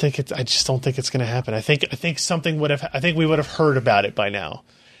 I just don't think it's going to happen. I think something would have. I think we would have heard about it by now.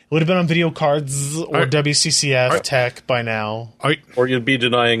 It would have been on video cards or WCCF tech by now. Or you'd be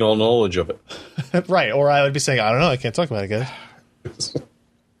denying all knowledge of it. Right. Or I would be saying, I don't know. I can't talk about it, guys.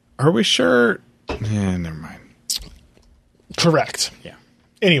 Are we sure? Yeah, never mind. Correct. Yeah.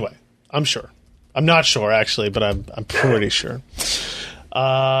 Anyway, I'm sure. I'm not sure actually, but I'm pretty sure.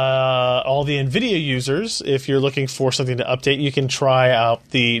 All the NVIDIA users, if you're looking for something to update, you can try out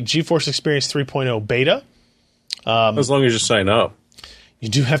the GeForce Experience 3.0 beta. As long as you sign up. You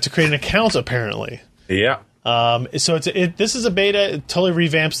do have to create an account, apparently. Yeah. So this is a beta. It totally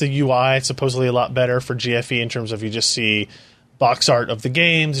revamps the UI. It's supposedly a lot better for GFE in terms of you just see box art of the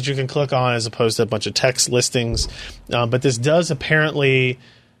games that you can click on as opposed to a bunch of text listings. But this does apparently...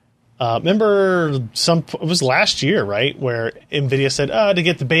 remember, it was last year, right, where NVIDIA said, to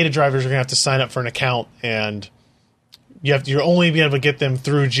get the beta drivers, you're going to have to sign up for an account, and you're only be able to get them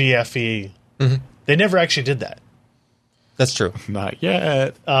through GFE. Mm-hmm. They never actually did that. That's true. Not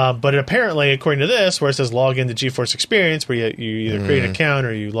yet. But apparently, according to this, where it says log into GeForce Experience, where you either create an account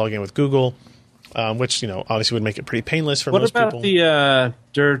or you log in with Google, which obviously would make it pretty painless for What most about people. the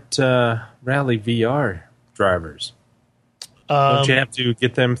Dirt Rally VR drivers? Don't you have to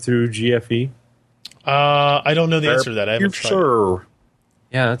get them through GFE? I don't know the answer to that. I haven't tried. Sure.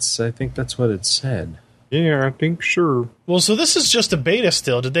 Yeah, I think that's what it said. Yeah, I think sure. Well, so this is just a beta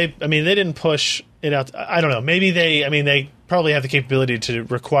still. Did they? I mean, they didn't push it out. I don't know. Maybe they. I mean, they probably have the capability to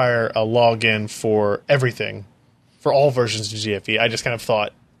require a login for everything, for all versions of GFE. I just kind of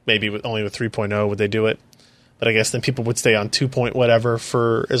thought maybe only with 3.0 would they do it, but I guess then people would stay on 2. Whatever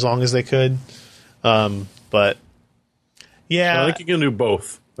for as long as they could. But yeah, I think you can do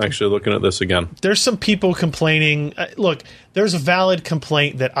both. Actually, looking at this again, there's some people complaining. Look, there's a valid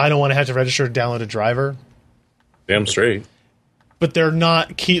complaint that I don't want to have to register to download a driver. damn straight. But they're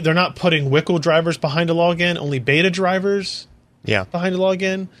not they're not putting WCL drivers behind a login, only beta drivers behind a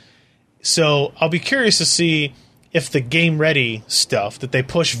login. So I'll be curious to see if the game ready stuff that they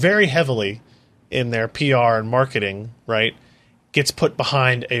push very heavily in their PR and marketing, right, gets put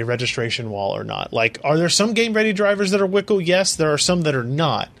behind a registration wall or not. Like, are there some game ready drivers that are WCL? Yes, there are some that are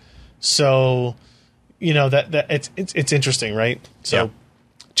not. So, that it's interesting, right? So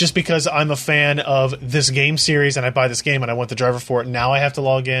just because I'm a fan of this game series and I buy this game and I want the driver for it, now I have to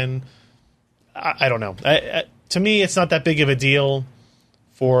log in. I don't know. To me, it's not that big of a deal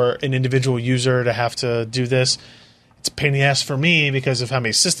for an individual user to have to do this. It's a pain in the ass for me because of how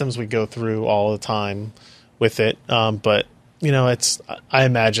many systems we go through all the time with it. But I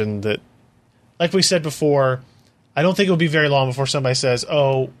imagine that, like we said before, I don't think it'll be very long before somebody says,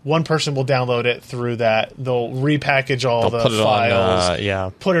 "Oh, one person will download it through that. They'll repackage all the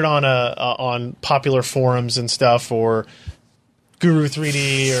files, put it on on popular forums and stuff, or Guru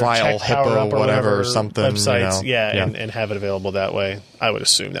 3D or File Check Power Hippo, Up or whatever, something websites, and have it available that way." I would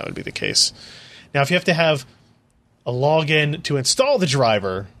assume that would be the case. Now, if you have to have a login to install the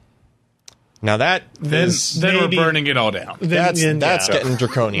driver, now that then we're burning it all down. That's getting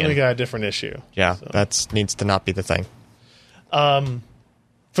draconian. We got a different issue. Yeah, that needs to not be the thing.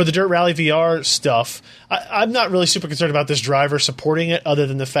 For the Dirt Rally VR stuff, I'm not really super concerned about this driver supporting it, other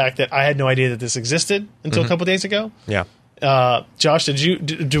than the fact that I had no idea that this existed until a couple days ago. Yeah. Josh,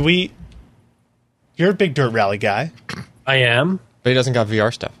 do we? You're a big Dirt Rally guy. I am. But he doesn't got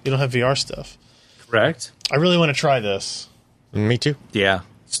VR stuff. You don't have VR stuff. Correct. I really want to try this. Me too. Yeah.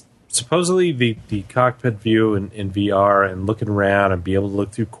 Supposedly the cockpit view in VR and looking around and be able to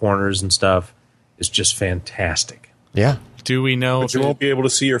look through corners and stuff is just fantastic. Yeah. Do we know But you won't be able to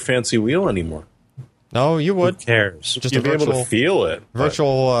see your fancy wheel anymore. No, you would. Who cares? Just You'll a be able virtual, to feel it.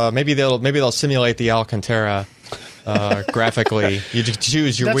 virtual. Maybe they'll simulate the Alcantara graphically. You just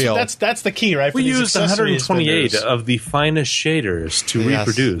choose your wheel. That's the key, right? We for these used accessories 128 vendors. of the finest shaders to Yes.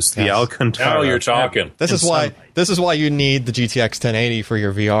 reproduce the Yes. Alcantara. Now you're talking. This is why you need the GTX 1080 for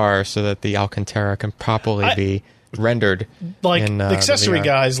your VR, so that the Alcantara can properly be rendered. Like in, the the accessory VR.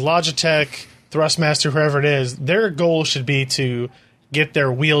 guys, Logitech, Thrustmaster, whoever it is, their goal should be to get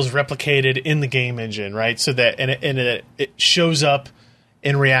their wheels replicated in the game engine, right? So that it shows up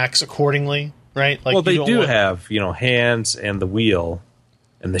and reacts accordingly, right? Like, Well, they you don't do want- have hands and the wheel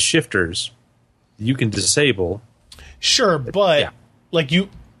and the shifters you can disable. Sure, but Yeah. like you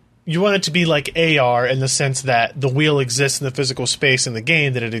want it to be like AR in the sense that the wheel exists in the physical space in the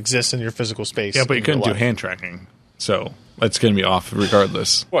game, that it exists in your physical space. Yeah, but you in couldn't real do life. hand tracking, so that's going to be off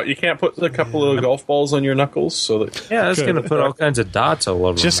regardless. What, you can't put a couple of golf balls on your knuckles so that Yeah, that's going to put all kinds of dots all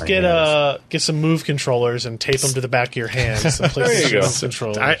over. Just my get hands. get some Move controllers and tape them to the back of your hands. And There you go.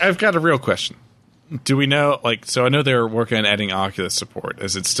 Controllers. I've got a real question. Do we know, so I know they're working on adding Oculus support.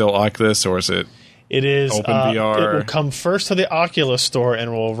 Is it still Oculus, or is it... It is OpenVR. It will come first to the Oculus store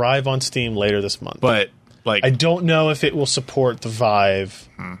and will arrive on Steam later this month. But, I don't know if it will support the Vive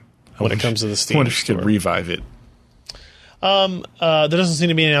when it comes to the I Steam wonder if you store. could revive it. There doesn't seem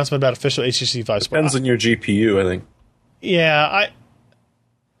to be an announcement about official HTC Vive support. depends on your GPU, I think. Yeah,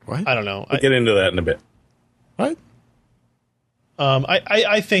 What? I don't know. We'll get into that in a bit. What?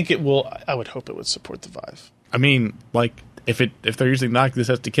 I think it will. I would hope it would support the Vive. I mean, if they're using the Oculus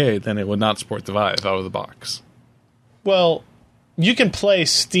SDK, then it would not support the Vive out of the box. Well, you can play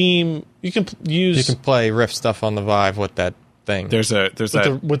Steam. You can use You can play Rift stuff on the Vive with that thing. There's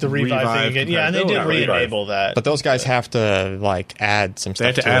that with the Revive thing again. Yeah, and they did compatibility. re-enable that. But those guys have to add some They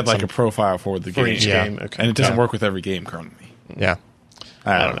stuff. have to add it, a some- profile for the game. each Yeah. game. Okay. And it doesn't work with every game currently. yeah.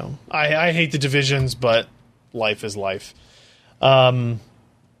 I don't know. I hate the divisions, but life is life. Did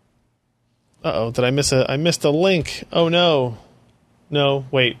I miss I missed a link. Oh no. No,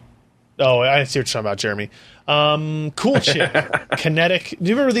 wait. Oh, I see what you're talking about, Jeremy. Cool Chip. Kinetic. Do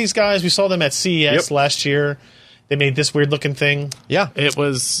you remember these guys? We saw them at CES last year. They made this weird looking thing. Yeah. It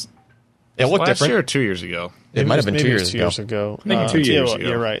was It looked Last different. year or 2 years ago. It might have been maybe 2 it was years ago. I think 2 years ago.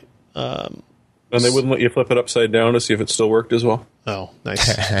 You're right. And they wouldn't let you flip it upside down to see if it still worked as well. Oh,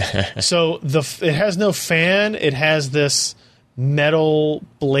 nice. So it has no fan. It has this metal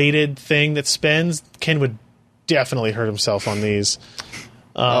bladed thing that spins. Ken would definitely hurt himself on these.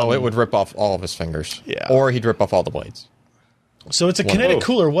 It would rip off all of his fingers. Yeah. Or he'd rip off all the blades. So it's a kinetic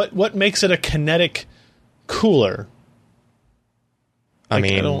cooler. What makes it a kinetic cooler? I Like,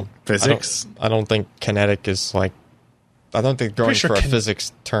 mean, I don't- Physics. I don't think kinetic is like. I don't think they're going Pretty sure for a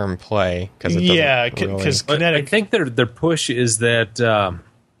physics term play because it doesn't because But I kinetic. think their push is that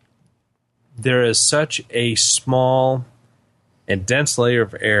there is such a small and dense layer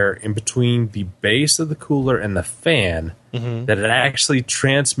of air in between the base of the cooler and the fan that it actually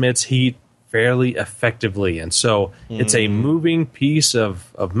transmits heat fairly effectively. And so it's a moving piece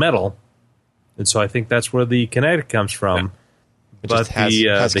of metal. And so I think that's where the kinetic comes from. It But just has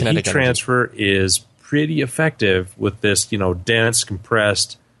the kinetic heat energy. transfer is pretty effective with this, dense,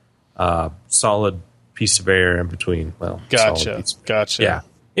 compressed, solid piece of air in between. Well, solid Gotcha. piece. Gotcha. Yeah,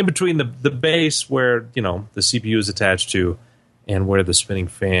 in between the base where the CPU is attached to, and where the spinning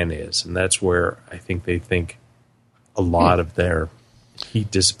fan is, and that's where I think they think a lot of their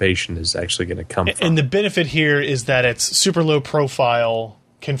heat dissipation is actually going to come from. And the benefit here is that it's super low profile,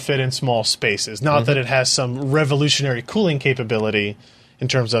 can fit in small spaces. Not that it has some revolutionary cooling capability in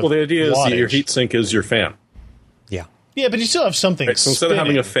terms of Well, the idea is that your wattage. heat sink is your fan. Yeah. Yeah, but you still have something. Right? So instead of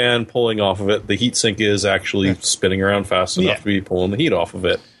having a fan pulling off of it, the heat sink is actually spinning around fast enough Yeah. to be pulling the heat off of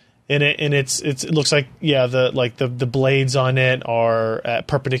it. and it looks like the blades on it are at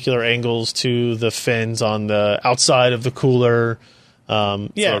perpendicular angles to the fins on the outside of the cooler. So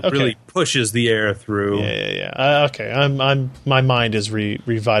it really pushes the air through. Yeah. Okay, my mind is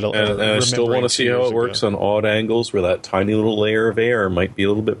revitalized. And I still want to see how it works on odd angles where that tiny little layer of air might be a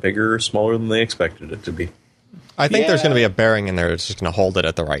little bit bigger or smaller than they expected it to be. I think there's Yeah. going to be a bearing in there that's just going to hold it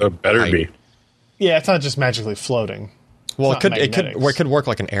at the right. There better height. be. Yeah, it's not just magically floating. Well, It's it not could work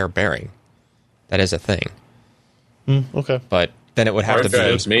like an air bearing. That is a thing, Okay. but then it would have Hard to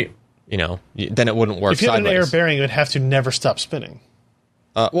drives, be. mate. Then it wouldn't work If you had an sideways. air bearing, it would have to never stop spinning.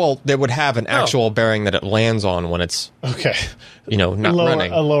 Well, they would have an actual bearing that it lands on when it's Okay. not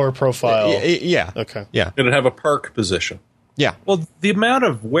running. A lower profile. Yeah. Okay. Yeah. It'd have a park position. Yeah. Well, the amount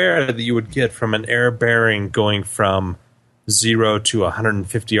of wear that you would get from an air bearing going from 0 to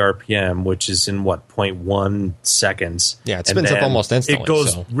 150 RPM, which is in 0.1 seconds. Yeah, it and spins up then almost instantly, It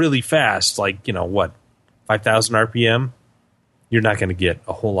goes so. really fast, like 5,000 RPM. You're not going to get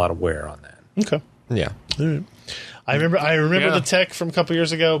a whole lot of wear on that. Okay. Yeah. I remember Yeah. the tech from a couple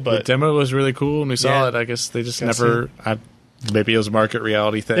years ago, The but demo was really cool, and we saw Yeah. it. I guess they just Got never. Maybe it was a market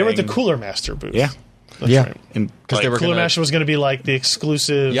reality thing. they were at the Cooler Master booth. Yeah, That's Yeah. right. and Because they were Cooler gonna- Master was going to be like the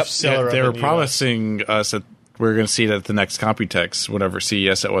exclusive Yep. seller. they of were it in the US. promising us that we were going to see it at the next Computex, whatever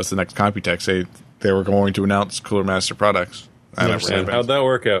CES it was. The next Computex, they were going to announce Cooler Master products. That never Understand. happened. How'd that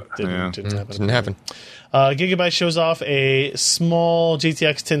work out? Didn't happen. Didn't happen. Gigabyte shows off a small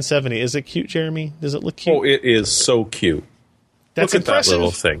GTX 1070. Is it cute, Jeremy? Does it look cute? Oh, it is so cute. That's Look at impressive. that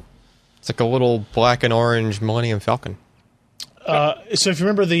little thing. It's like a little black and orange Millennium Falcon. So if you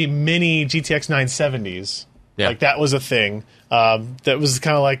remember the mini GTX 970s, Yeah. like that was a thing. That was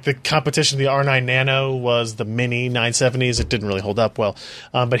kind of like the competition. The R9 Nano was the mini 970s. It didn't really hold up well.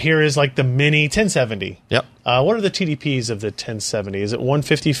 But here is like the mini 1070. Yep. What are the TDPs of the 1070? Is it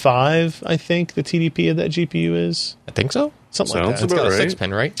 155, I think, the TDP of that GPU is? I think so. Something Sounds like It's that. about got a right.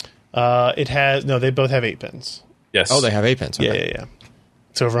 6-pin, right? It has, no, they both have 8 pins. Yes. Oh, they have 8 pins. Yeah, Okay. yeah.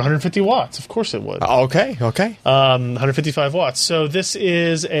 It's over 150 watts. Of course it would. Okay. 155 watts. So this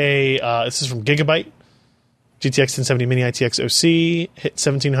is this is from Gigabyte. GTX 1070 Mini ITX OC hit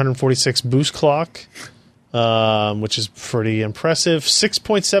 1746 boost clock, which is pretty impressive.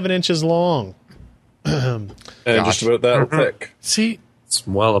 6.7 inches long. And just about that thick. See, It's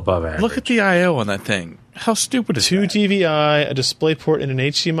well above average. look at the I/O on that thing. How stupid is 2 that? DVI, a display port, and an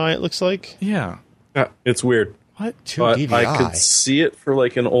HDMI. It looks like. Yeah. Yeah, it's weird. What? 2 But DVI. I could see it for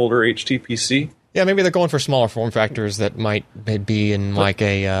like an older HTPC. Yeah, maybe they're going for smaller form factors that might be in like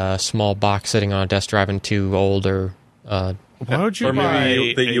a small box sitting on a desk drive and 2 older. Why would you Or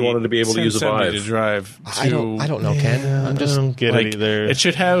maybe buy that you wanted to be able to use a 1070 Vive. to drive? I don't know, Ken. I'm I just don't get like, it either. It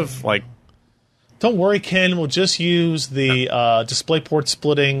should have like Don't worry, Ken. We'll just use the display port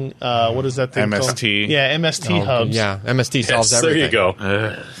splitting. What is that thing MST. called? Yeah, MST hubs. yeah. MST solves Yes, everything. there you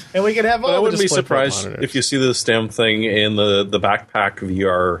go. And we can have all But I the wouldn't be display port surprised monitors. if you see this damn thing in the backpack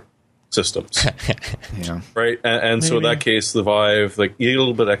VR systems, yeah. right? And so in Maybe. that case, the Vive, like, you get a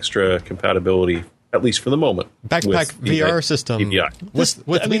little bit extra compatibility at least for the moment. Backpack with the VR system API. with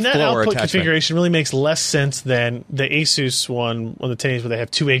I mean, leaf that blower output attachment. configuration really makes less sense than the Asus one on the 10s where they have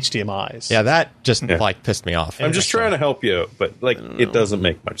 2 HDMIs. Yeah, that just like pissed me off. I'm just trying to help you, but like it doesn't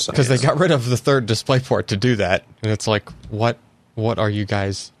make much sense because they got rid of the third DisplayPort to do that, and it's like, what are you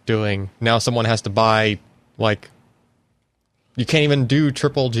guys doing? Now someone has to buy, like, you can't even do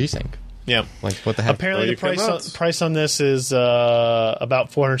triple G-Sync. Yeah. Like, what the heck? Apparently, Well, the you come nuts. price on this is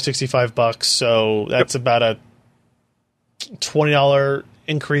about $465, so that's about a $20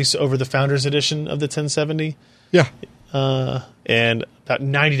 increase over the Founders Edition of the 1070, Yeah. and about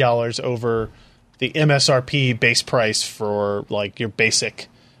 $90 over the MSRP base price for like your basic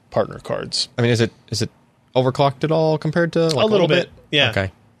partner cards. I mean, is it overclocked at all compared to like, A little bit, yeah.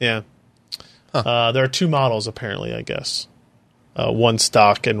 Okay. Yeah. There are 2 models apparently, I guess. One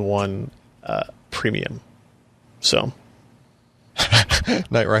stock and one premium. So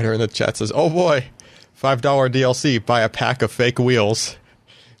Knight Rider in the chat says, "Oh boy, $5 DLC. Buy a pack of fake wheels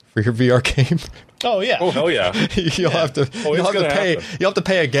for your VR game. oh yeah. Oh hell yeah! You'll have to Oh, you'll it's have to gonna pay happen. you'll have to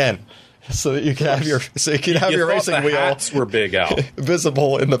pay again so that you can have your You thought racing the wheel hats were big out.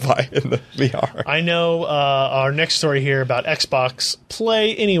 visible in the VR. I know our next story here about Xbox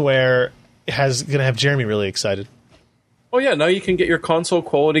Play Anywhere going to have Jeremy really excited. Oh yeah, now you can get your console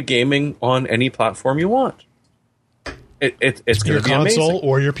quality gaming on any platform you want. It's going Your to be console amazing.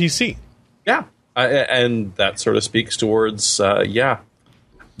 or your PC. Yeah, and that sort of speaks towards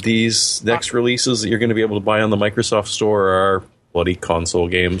these next releases that you're going to be able to buy on the Microsoft Store are bloody console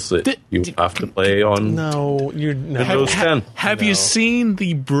games that you have to play on No, you're no. Windows 10. Have you seen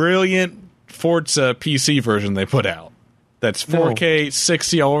the brilliant Forza PC version they put out? That's 4K,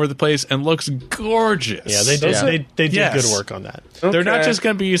 60 all over the place, and looks gorgeous. Yeah, they did. They did Yes. good work on that. They're not Okay. just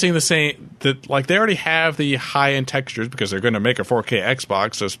going to be using the same. Like they already have the high-end textures because they're going to make a 4K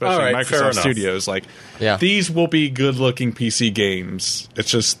Xbox, so especially All right, fair Microsoft enough. Studios. Like Yeah. these will be good-looking PC games.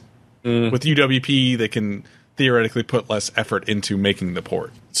 It's just with UWP they can theoretically put less effort into making the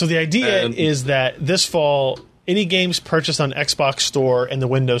port. So the idea And- is that this fall, any games purchased on Xbox Store and the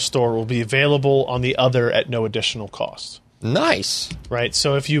Windows Store will be available on the other at no additional cost. Nice. Right.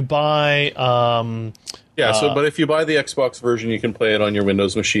 So if you buy, But if you buy the Xbox version, you can play it on your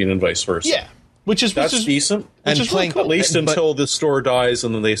Windows machine and vice versa. yeah, which is That's decent. And is really playing cool. At least but- until the store dies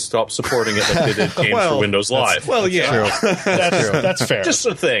and then they stop supporting it like they did games for Windows Live. Well, yeah. That's fair. Just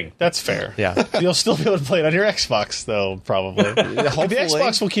a thing. That's fair. Yeah. You'll still be able to play it on your Xbox, though, probably. The hopefully.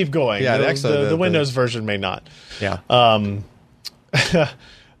 Xbox will keep going. Yeah, the Windows version may not. Yeah.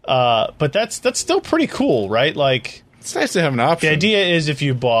 But that's still pretty cool, right? Like, It's nice to have an option. the idea is if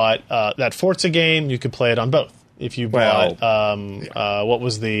you bought that Forza game, you could play it on both. If you bought, what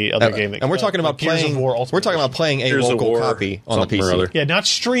was the other game? That, and we're talking about Gears playing. of War Ultimate We're talking about playing a Gears of local War, copy on the something or PC. other. Yeah, not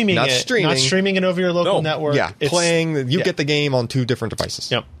streaming Not it. streaming. Not streaming it over your local No. network. Yeah, It's- playing. You yeah. get the game on 2 different devices.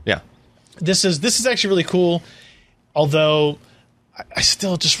 Yep. Yeah. This is actually really cool. Although I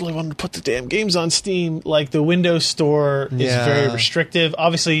still just really wanted to put the damn games on Steam. Like the Windows Store is Yeah. very restrictive.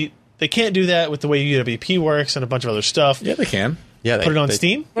 Obviously, they can't do that with the way UWP works and a bunch of other stuff. Yeah, they can. Yeah. Put it on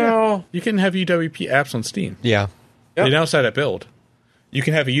Steam. Well, you can have UWP apps on Steam. Yeah. Yep. They announced that at Build. You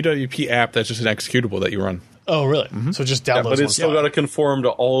can have a UWP app that's just an executable that you run. Oh, really? So just Yeah, download but it's still got to conform to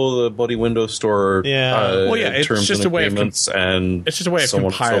all of the bloody Windows Store Yeah. Well, yeah, it's terms just and a way of agreements and It's just a way of so on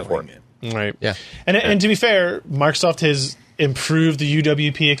and so compiling forth. it. Right. Yeah. And to be fair, Microsoft has improved the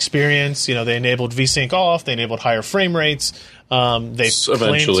UWP experience. You know, they enabled VSync off. They enabled higher frame rates. They claim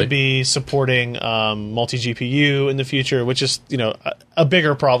Eventually. to be supporting multi GPU in the future, which is a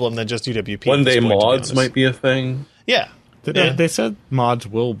bigger problem than just UWP. One at this day point, to be mods honest. might be a thing. Yeah. They said mods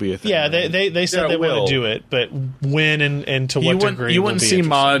will be a thing. Yeah, right? they said Yeah, they want will. to do it, but when and to what degree? You will wouldn't be see interesting.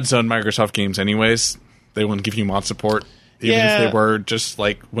 mods on Microsoft games anyways. They wouldn't give you mod support, even Yeah. if they were just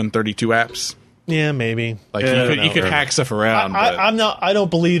like Win32 apps. Yeah, maybe. Like Yeah, you could no. hack stuff around. but I'm not. I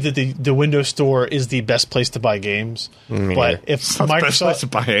don't believe that the Windows Store is the best place to buy games. But if it's not the best place Microsoft, to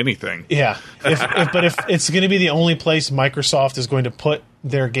buy anything. yeah, if it's going to be the only place Microsoft is going to put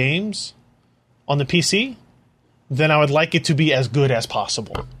their games on the PC, then I would like it to be as good as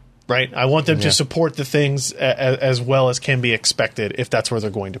possible. Right? I want them to support the things as well as can be expected if that's where they're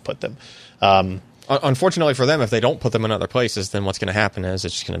going to put them. Unfortunately for them, if they don't put them in other places, then what's going to happen is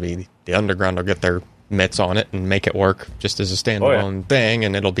it's just going to be the Underground will get their mitts on it and make it work just as a standalone thing,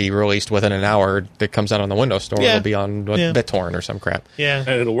 and it'll be released within an hour that comes out on the Windows Store. Yeah. It'll be on BitTorrent or some crap. Yeah. And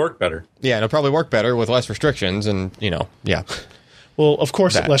it'll work better. Yeah, and it'll probably work better with less restrictions, and yeah. Well, of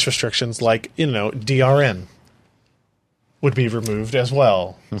course, That. less restrictions like DRM would be removed as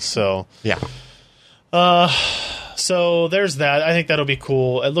well. So. Yeah. so there's that. I think that'll be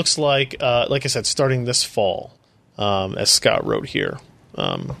cool. It looks like I said, starting this fall, as Scott wrote here.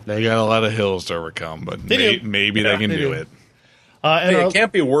 They got a lot of hills to overcome, but maybe they can do it. It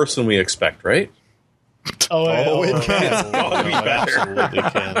can't be worse than we expect, right? It can. Absolutely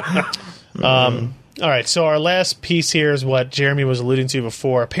can. All right, so our last piece here is what Jeremy was alluding to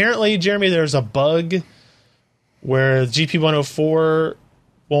before. Apparently, Jeremy, there's a bug where the GP104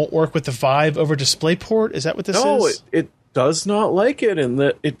 won't work with the Vive over DisplayPort. Is that what this is? No, it does not like it in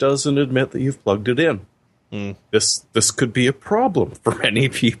that it doesn't admit that you've plugged it in. This could be a problem for many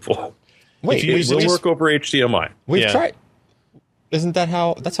people. Wait, it will work over HDMI. We've tried. Isn't that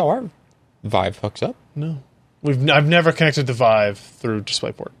that's how our Vive hooks up? No. I've never connected the Vive through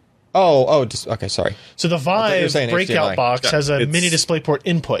DisplayPort. Okay, sorry. So the Vive breakout HDMI. box has a mini DisplayPort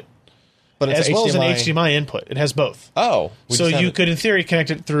input, But it's as well as an HDMI. HDMI input. It has both. Oh. So you could, in theory,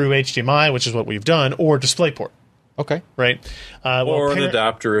 connect it through HDMI, which is what we've done, or DisplayPort, Okay. right? Or an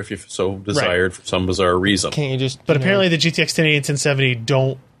adapter if you so desired for some bizarre reason. Can't you just... But apparently the GTX 1080 and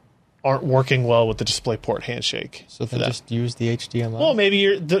 1070 aren't working well with the DisplayPort handshake. So then just use the HDMI? Well,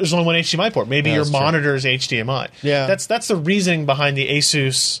 maybe there's only one HDMI port. Maybe your that's true. monitor is HDMI. Yeah. That's the reasoning behind the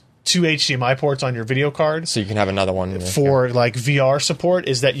Asus 2 HDMI ports on your video card. So you can have another one. For like VR support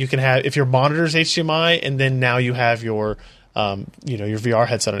is that you can have, if your monitor's HDMI, and then now you have your your VR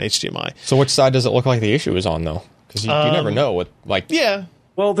headset on HDMI. So which side does it look like the issue is on, though? Because you never know what, like... Yeah.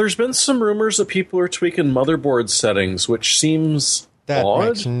 Well, there's been some rumors that people are tweaking motherboard settings, which seems That odd.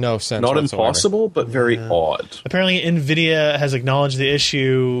 makes no sense Not whatsoever. impossible, but very odd. Apparently, NVIDIA has acknowledged the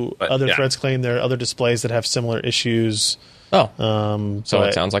issue. But, other yeah. threads claim there are other displays that have similar issues. Oh. So but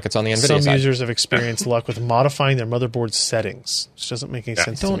it sounds like it's on the NVIDIA some side. users have experienced luck with modifying their motherboard settings, which doesn't make any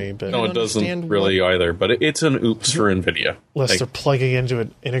sense to me. But No, it doesn't understand really either, but it's an oops for NVIDIA. unless they're plugging into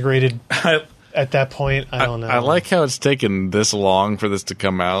an integrated at that point, I don't know. I like how it's taken this long for this to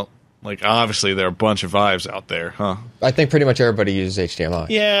come out. Like, obviously, there are a bunch of Vives out there, huh? I think pretty much everybody uses HDMI.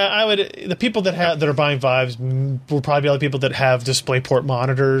 Yeah, I would. The people that are buying Vives will probably be other people that have DisplayPort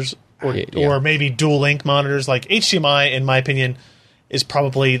monitors or maybe dual link monitors. Like HDMI, in my opinion, is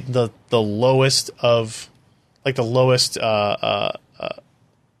probably the lowest of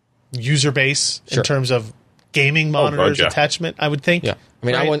user base in terms of gaming monitors attachment. I would think. Yeah, I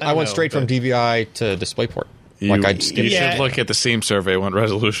mean, Right? I went straight from DVI to DisplayPort. You Yeah. should look at the same survey when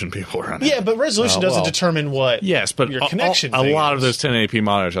resolution people are on it. Yeah, but resolution doesn't determine what. Yes, but your connection. a lot of is. those 1080p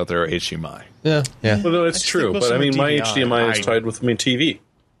monitors out there are HDMI. Yeah. Well, no, it's I true, think most but I of them mean, are my DVI. HDMI is tied with my TV.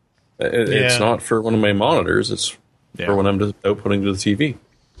 It's Yeah. not for one of my monitors. It's for when I'm just outputting to the TV.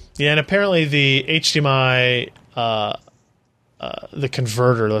 Yeah, and apparently the HDMI, the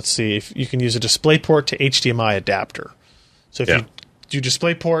converter. Let's see if you can use a DisplayPort to HDMI adapter. So if you do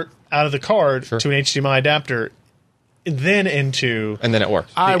DisplayPort out of the card to an HDMI adapter, then into And then it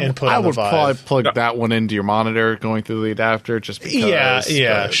works. I input on the would Vive. probably plug that one into your monitor going through the adapter just because.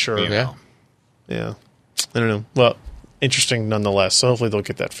 Sure. you know. Yeah. I don't know. Well, interesting nonetheless. So hopefully they'll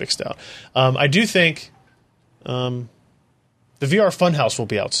get that fixed out. I do think the VR Funhouse will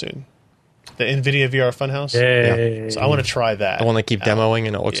be out soon. The NVIDIA VR Funhouse. Yay. So I want to try that. The one they keep demoing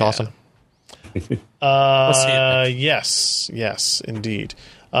and it looks awesome. Yes, indeed.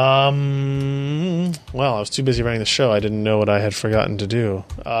 Well, I was too busy running the show. I didn't know what I had forgotten to do.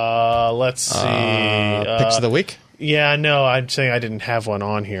 Let's see. Picks of the week? Yeah, no, I'm saying I didn't have one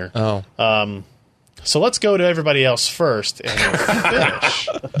on here. Oh. So let's go to everybody else first and we'll finish.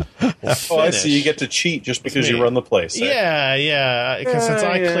 Oh, I see. You get to cheat just because you run the place. Eh? Yeah. Because since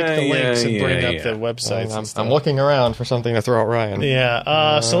I click the links and bring up the websites and stuff. I'm looking around for something to throw at Ryan.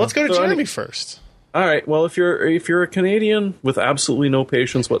 Yeah. So let's go to Jeremy first. All right. Well, if you're a Canadian with absolutely no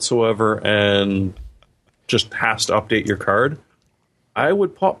patience whatsoever and just has to update your card, I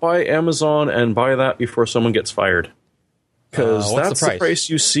would pop by Amazon and buy that before someone gets fired. Because what's that's the the price? price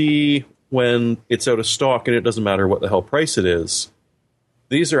you see when it's out of stock, and it doesn't matter what the hell price it is.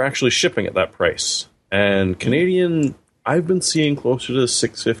 These are actually shipping at that price. And Canadian, I've been seeing closer to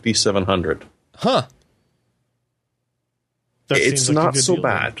 $650, $700. Huh. That It's seems like a not good so deal,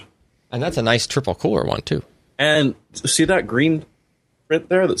 bad. And that's a nice triple cooler one, too. And see that green print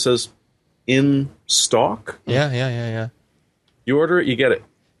there that says in stock? Yeah. You order it, you get it.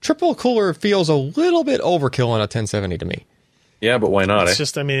 Triple cooler feels a little bit overkill on a 1070 to me. Yeah, but why not? It's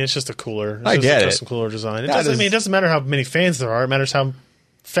just a cooler. It's I just get a it. custom cooler design. That is- It doesn't matter how many fans there are. It matters how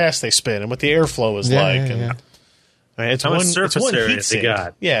fast they spin and what the airflow is like. And, Yeah. Right, it's How much one surface it's one area heat they sink.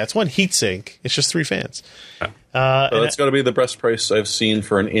 got. Yeah, it's one heat sink. It's just 3 fans. So that's got to be the best price I've seen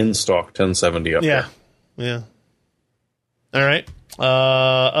for an in-stock 1070 up there. Yeah. All right.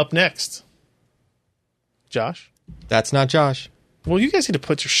 Up next, Josh. That's not Josh. Well, you guys need to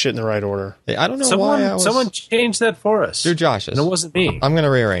put your shit in the right order. I don't know why Someone changed that for us. Do Josh's. And it wasn't me. I'm going to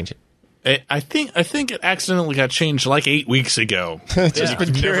rearrange it. I think it accidentally got changed like 8 weeks ago. It's just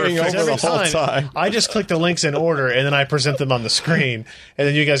been carrying over Every the whole time. I just click the links in order, and then I present them on the screen. And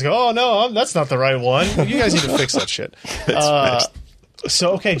then you guys go, oh, no, that's not the right one. You guys need to fix that shit.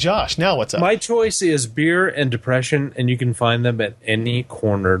 So, okay, Josh, now what's up? My choice is beer and depression, and you can find them at any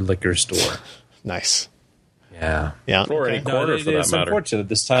corner liquor store. Nice. Yeah. Yeah. Or any corner, for that It's matter. unfortunate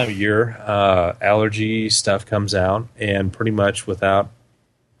this time of year, allergy stuff comes out, and pretty much without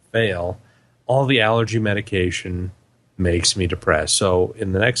fail, all the allergy medication makes me depressed. So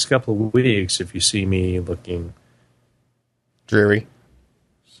in the next couple of weeks, if you see me looking Dreary.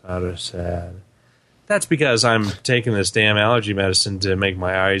 sort of sad, that's because I'm taking this damn allergy medicine to make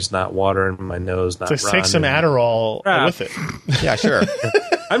my eyes not water and my nose not So run. take some Adderall Crap. with it. Yeah, sure.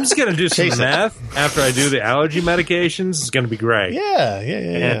 I'm just going to do some Chase it. meth after I do the allergy medications. It's going to be great. Yeah.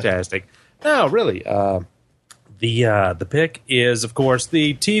 Fantastic. No, really. The pick is, of course,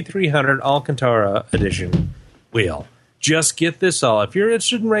 the T300 Alcantara edition wheel. Just get this all. If you're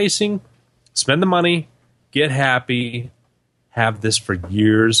interested in racing, spend the money, get happy, have this for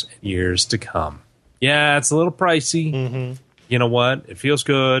years and years to come. Yeah, it's a little pricey. Mm-hmm. You know what? It feels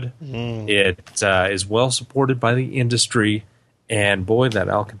good. It is well supported by the industry. And boy, that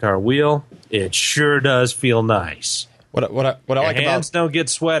Alcantara wheel, it sure does feel nice. What I like Hands about don't get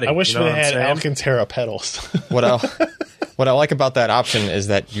sweaty. I wish you know we what I'm had saying? Alcantara pedals. what I like about that option is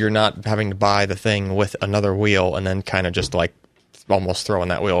that you're not having to buy the thing with another wheel and then kind of just like almost throwing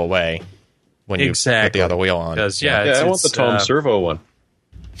that wheel away when you put the other wheel on. Because I want the Tom Servo one.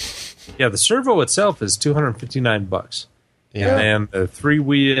 Yeah, the servo itself is $259. Yeah. And the three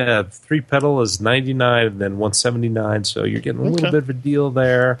pedal is $99, and then $179. So you're getting a little bit of a deal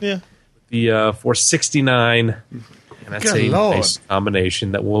there. Yeah. The $469, and that's Good a Lord. nice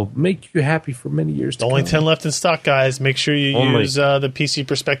combination that will make you happy for many years to Only come. 10 left in stock, guys. Make sure you Only. use the PC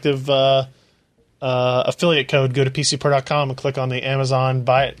Perspective affiliate code. Go to PCPro.com and click on the Amazon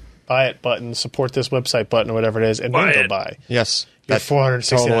buy it button, support this website button, or whatever it is, and then go buy Yes. your That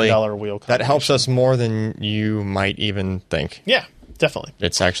 $469 wheel. That helps us more than you might even think. Yeah, definitely.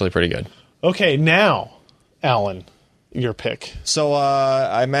 It's actually pretty good. Okay, now, Alan, your pick. So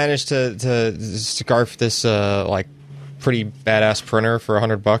I managed to scarf this like pretty badass printer for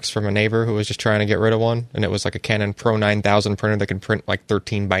 $100 from a neighbor who was just trying to get rid of one, and it was like a Canon Pro 9000 printer that can print like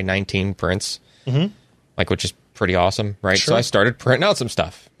 13 by 19 prints, which is pretty awesome, right? Sure. So I started printing out some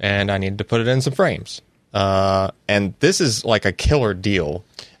stuff, and I needed to put it in some frames. And this is like a killer deal.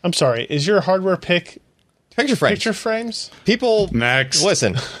 I'm sorry, is your hardware pick Picture frames. picture frames? People, Next.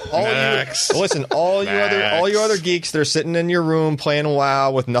 Listen, Next. all you other geeks that are sitting in your room playing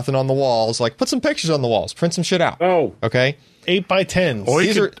WoW with nothing on the walls, like put some pictures on the walls, print some shit out. Oh. Okay. 8x10s. Or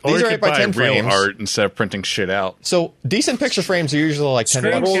These you are could, or you could 8 by buy 10 real frames. art instead of printing shit out. So decent picture frames are usually like $10.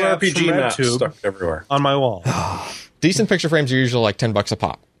 Screen Old caps RPG from maps RedTube stuck everywhere. on my wall. Decent picture frames are usually like $10 a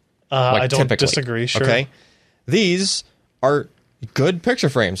pop. I don't typically. disagree, sure. Okay. These are good picture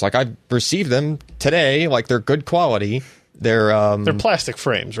frames. Like I received them today. Like they're good quality. They're plastic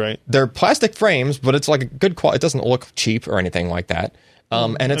frames, right? they're plastic frames, but it's like a good quality. It doesn't look cheap or anything like that.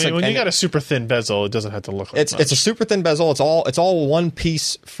 And it's when you and got a super thin bezel, it doesn't have to look like it's a super thin bezel. It's all one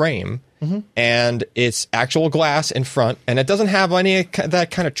piece frame, and it's actual glass in front, and it doesn't have any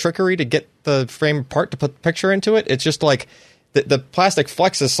that kind of trickery to get the frame apart to put the picture into it. It's just like the plastic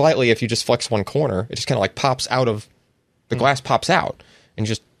flexes slightly if you just flex one corner. It just kind of like pops out of the glass, pops out, and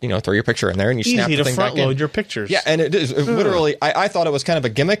you just throw your picture in there and you snap easy the to thing front back in. load your pictures. Yeah, and it is literally. I thought it was kind of a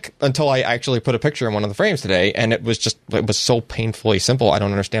gimmick until I actually put a picture in one of the frames today, and it was so painfully simple. I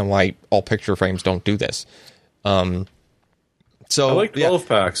don't understand why all picture frames don't do this. So I like 12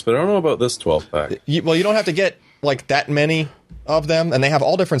 packs, but I don't know about this 12 pack. you don't have to get like that many of them, and they have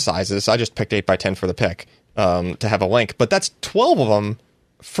all different sizes. I just picked 8x10 for the pick to have a link, but that's 12 of them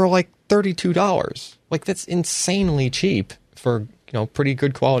for like $32. Like that's insanely cheap for pretty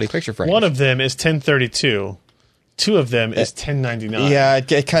good quality picture frames. One of them is 1032. Two of them is 1099. Yeah,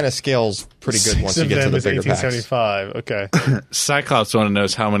 it kind of scales pretty good Six once you of get to them the is bigger packs. 1875. Okay. Cyclops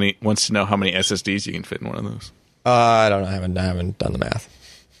wants to know how many SSDs you can fit in one of those. I don't know. I haven't done the math.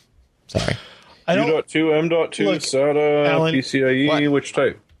 Sorry. I don't. U.2, M.2, Look, SATA, Alan, PCIe, what? which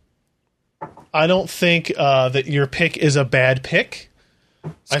type? I don't think that your pick is a bad pick.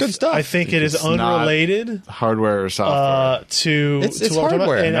 It's good stuff. I think it is It's not unrelated Hardware or software. to It's what I'm talking about.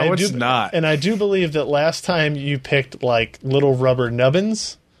 hardware. And No, I it's do, not. And I do believe that last time you picked like little rubber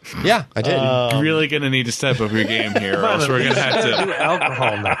nubbins Yeah, I did. You're really going to need to step up your game here, or else we're going to have Do to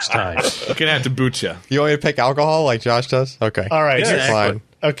alcohol next time. boot you. You want me to pick alcohol like Josh does? Okay. All right. Yeah, here's- fine.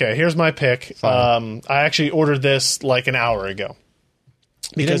 Okay, here's my pick. I actually ordered this like an hour ago.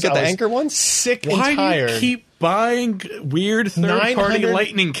 You didn't get I the was Anchor ones? Sick and Why tired. do you keep buying weird third-party 900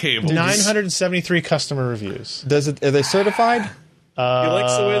 lightning cables? 973 customer reviews. Are they certified? He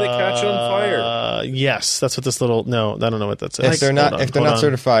likes the way they catch on fire. Yes, that's what this little. No, I don't know what that says. If they're not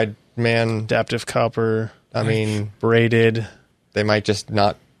certified, man, adaptive copper, I mean, braided. they might just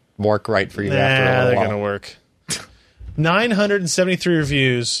not work right for you Nah, after a they're little while. gonna work. 973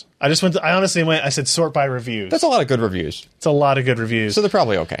 reviews. I honestly went. I said sort by reviews. That's a lot of good reviews. It's a lot of good reviews. So they're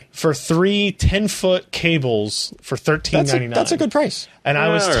probably okay. For 3 10-foot cables for $13.99. That's a good price. And I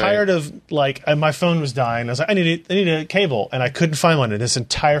was All right. tired of my phone was dying. I was like, I need a cable, and I couldn't find one in this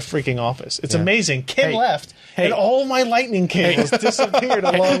entire freaking office. It's amazing. Ken left, and all my lightning cables disappeared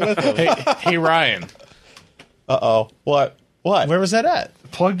along with him. Hey, Ryan. Uh-oh. What? Where was that at?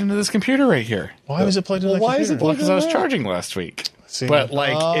 Plugged into this computer right here. Why was it plugged into the why is computer? it Well, because I was there? charging last week. See. But,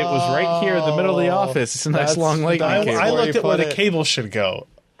 like, it was right here in the middle of the office. It's a nice that's- long lightning I cable. looked at where put the it. cable should go.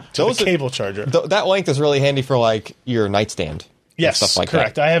 To Those the are- cable charger. That length is really handy for, like, your nightstand. Yes, stuff like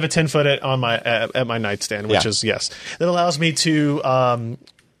correct. that. I have a 10-foot at my nightstand, which Yeah. is that allows me to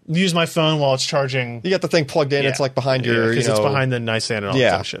use my phone while it's charging. You got the thing plugged in. It's like behind your, because it's behind the nightstand and all that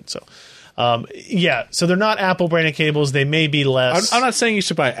kind of shit. So, so they're not Apple branded cables. They may be less. I'm not saying you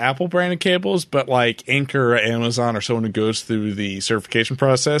should buy Apple branded cables, but like Anchor or Amazon or someone who goes through the certification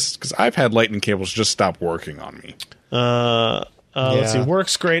process, because I've had lightning cables just stop working on me. Let's see. Yeah.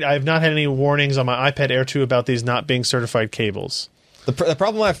 Works great. I have not had any warnings on my iPad Air 2 about these not being certified cables. The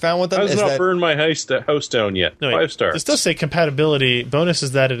problem I found with them Has is not that burned my house down yet. No, wait. 5 stars. This does say compatibility. Bonus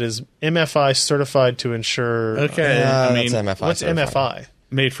is that it is MFI certified to ensure. Okay, I mean, that's MFI. What's certified. MFI?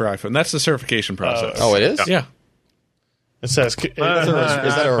 made for iPhone. That's the certification process. Oh, it is? Yeah. It says. Is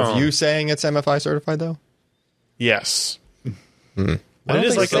that a review saying it's MFI certified, though? yes. Why It don't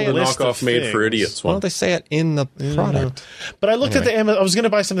is they like say a the list of knockoff made for things. idiots Why one. don't they say it in the product? But I looked at the I was going to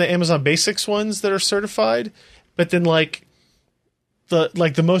buy some of the Amazon Basics ones that are certified, but then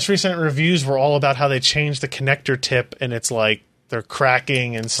the most recent reviews were all about how they changed the connector tip, and it's like they're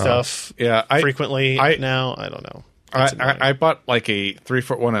cracking and stuff. Yeah, frequently now. I don't know. I bought like a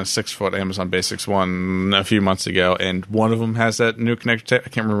 3-foot one and a 6-foot Amazon Basics one a few months ago, and one of them has that new connector tape. I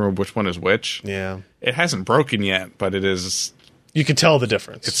can't remember which one is which. Yeah, It hasn't broken yet, but it is. you can tell the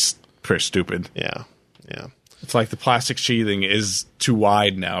difference. It's pretty stupid. yeah. It's like the plastic sheathing is too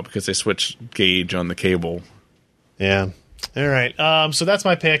wide now because they switched gauge on the cable. Yeah. All right. So that's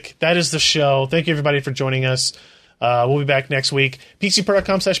my pick. That is the show. Thank you, everybody, for joining us. We'll be back next week.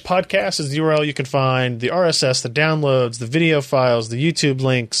 PCPro.com/podcast is the URL. You can find the RSS, the downloads, the video files, the YouTube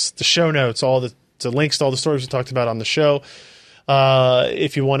links, the show notes, all the links to all the stories we talked about on the show.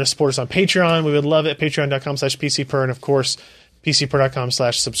 If you want to support us on Patreon, we would love it. Patreon.com/PCPro. And, of course,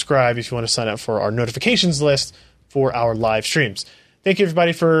 PCPro.com/subscribe if you want to sign up for our notifications list for our live streams. Thank you,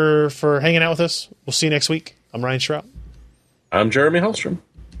 everybody, for hanging out with us. We'll see you next week. I'm Ryan Schraub. I'm Jeremy Hellstrom.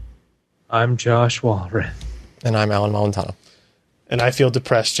 I'm Josh Walren. And I'm Alan Malentano. And I feel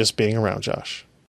depressed just being around Josh.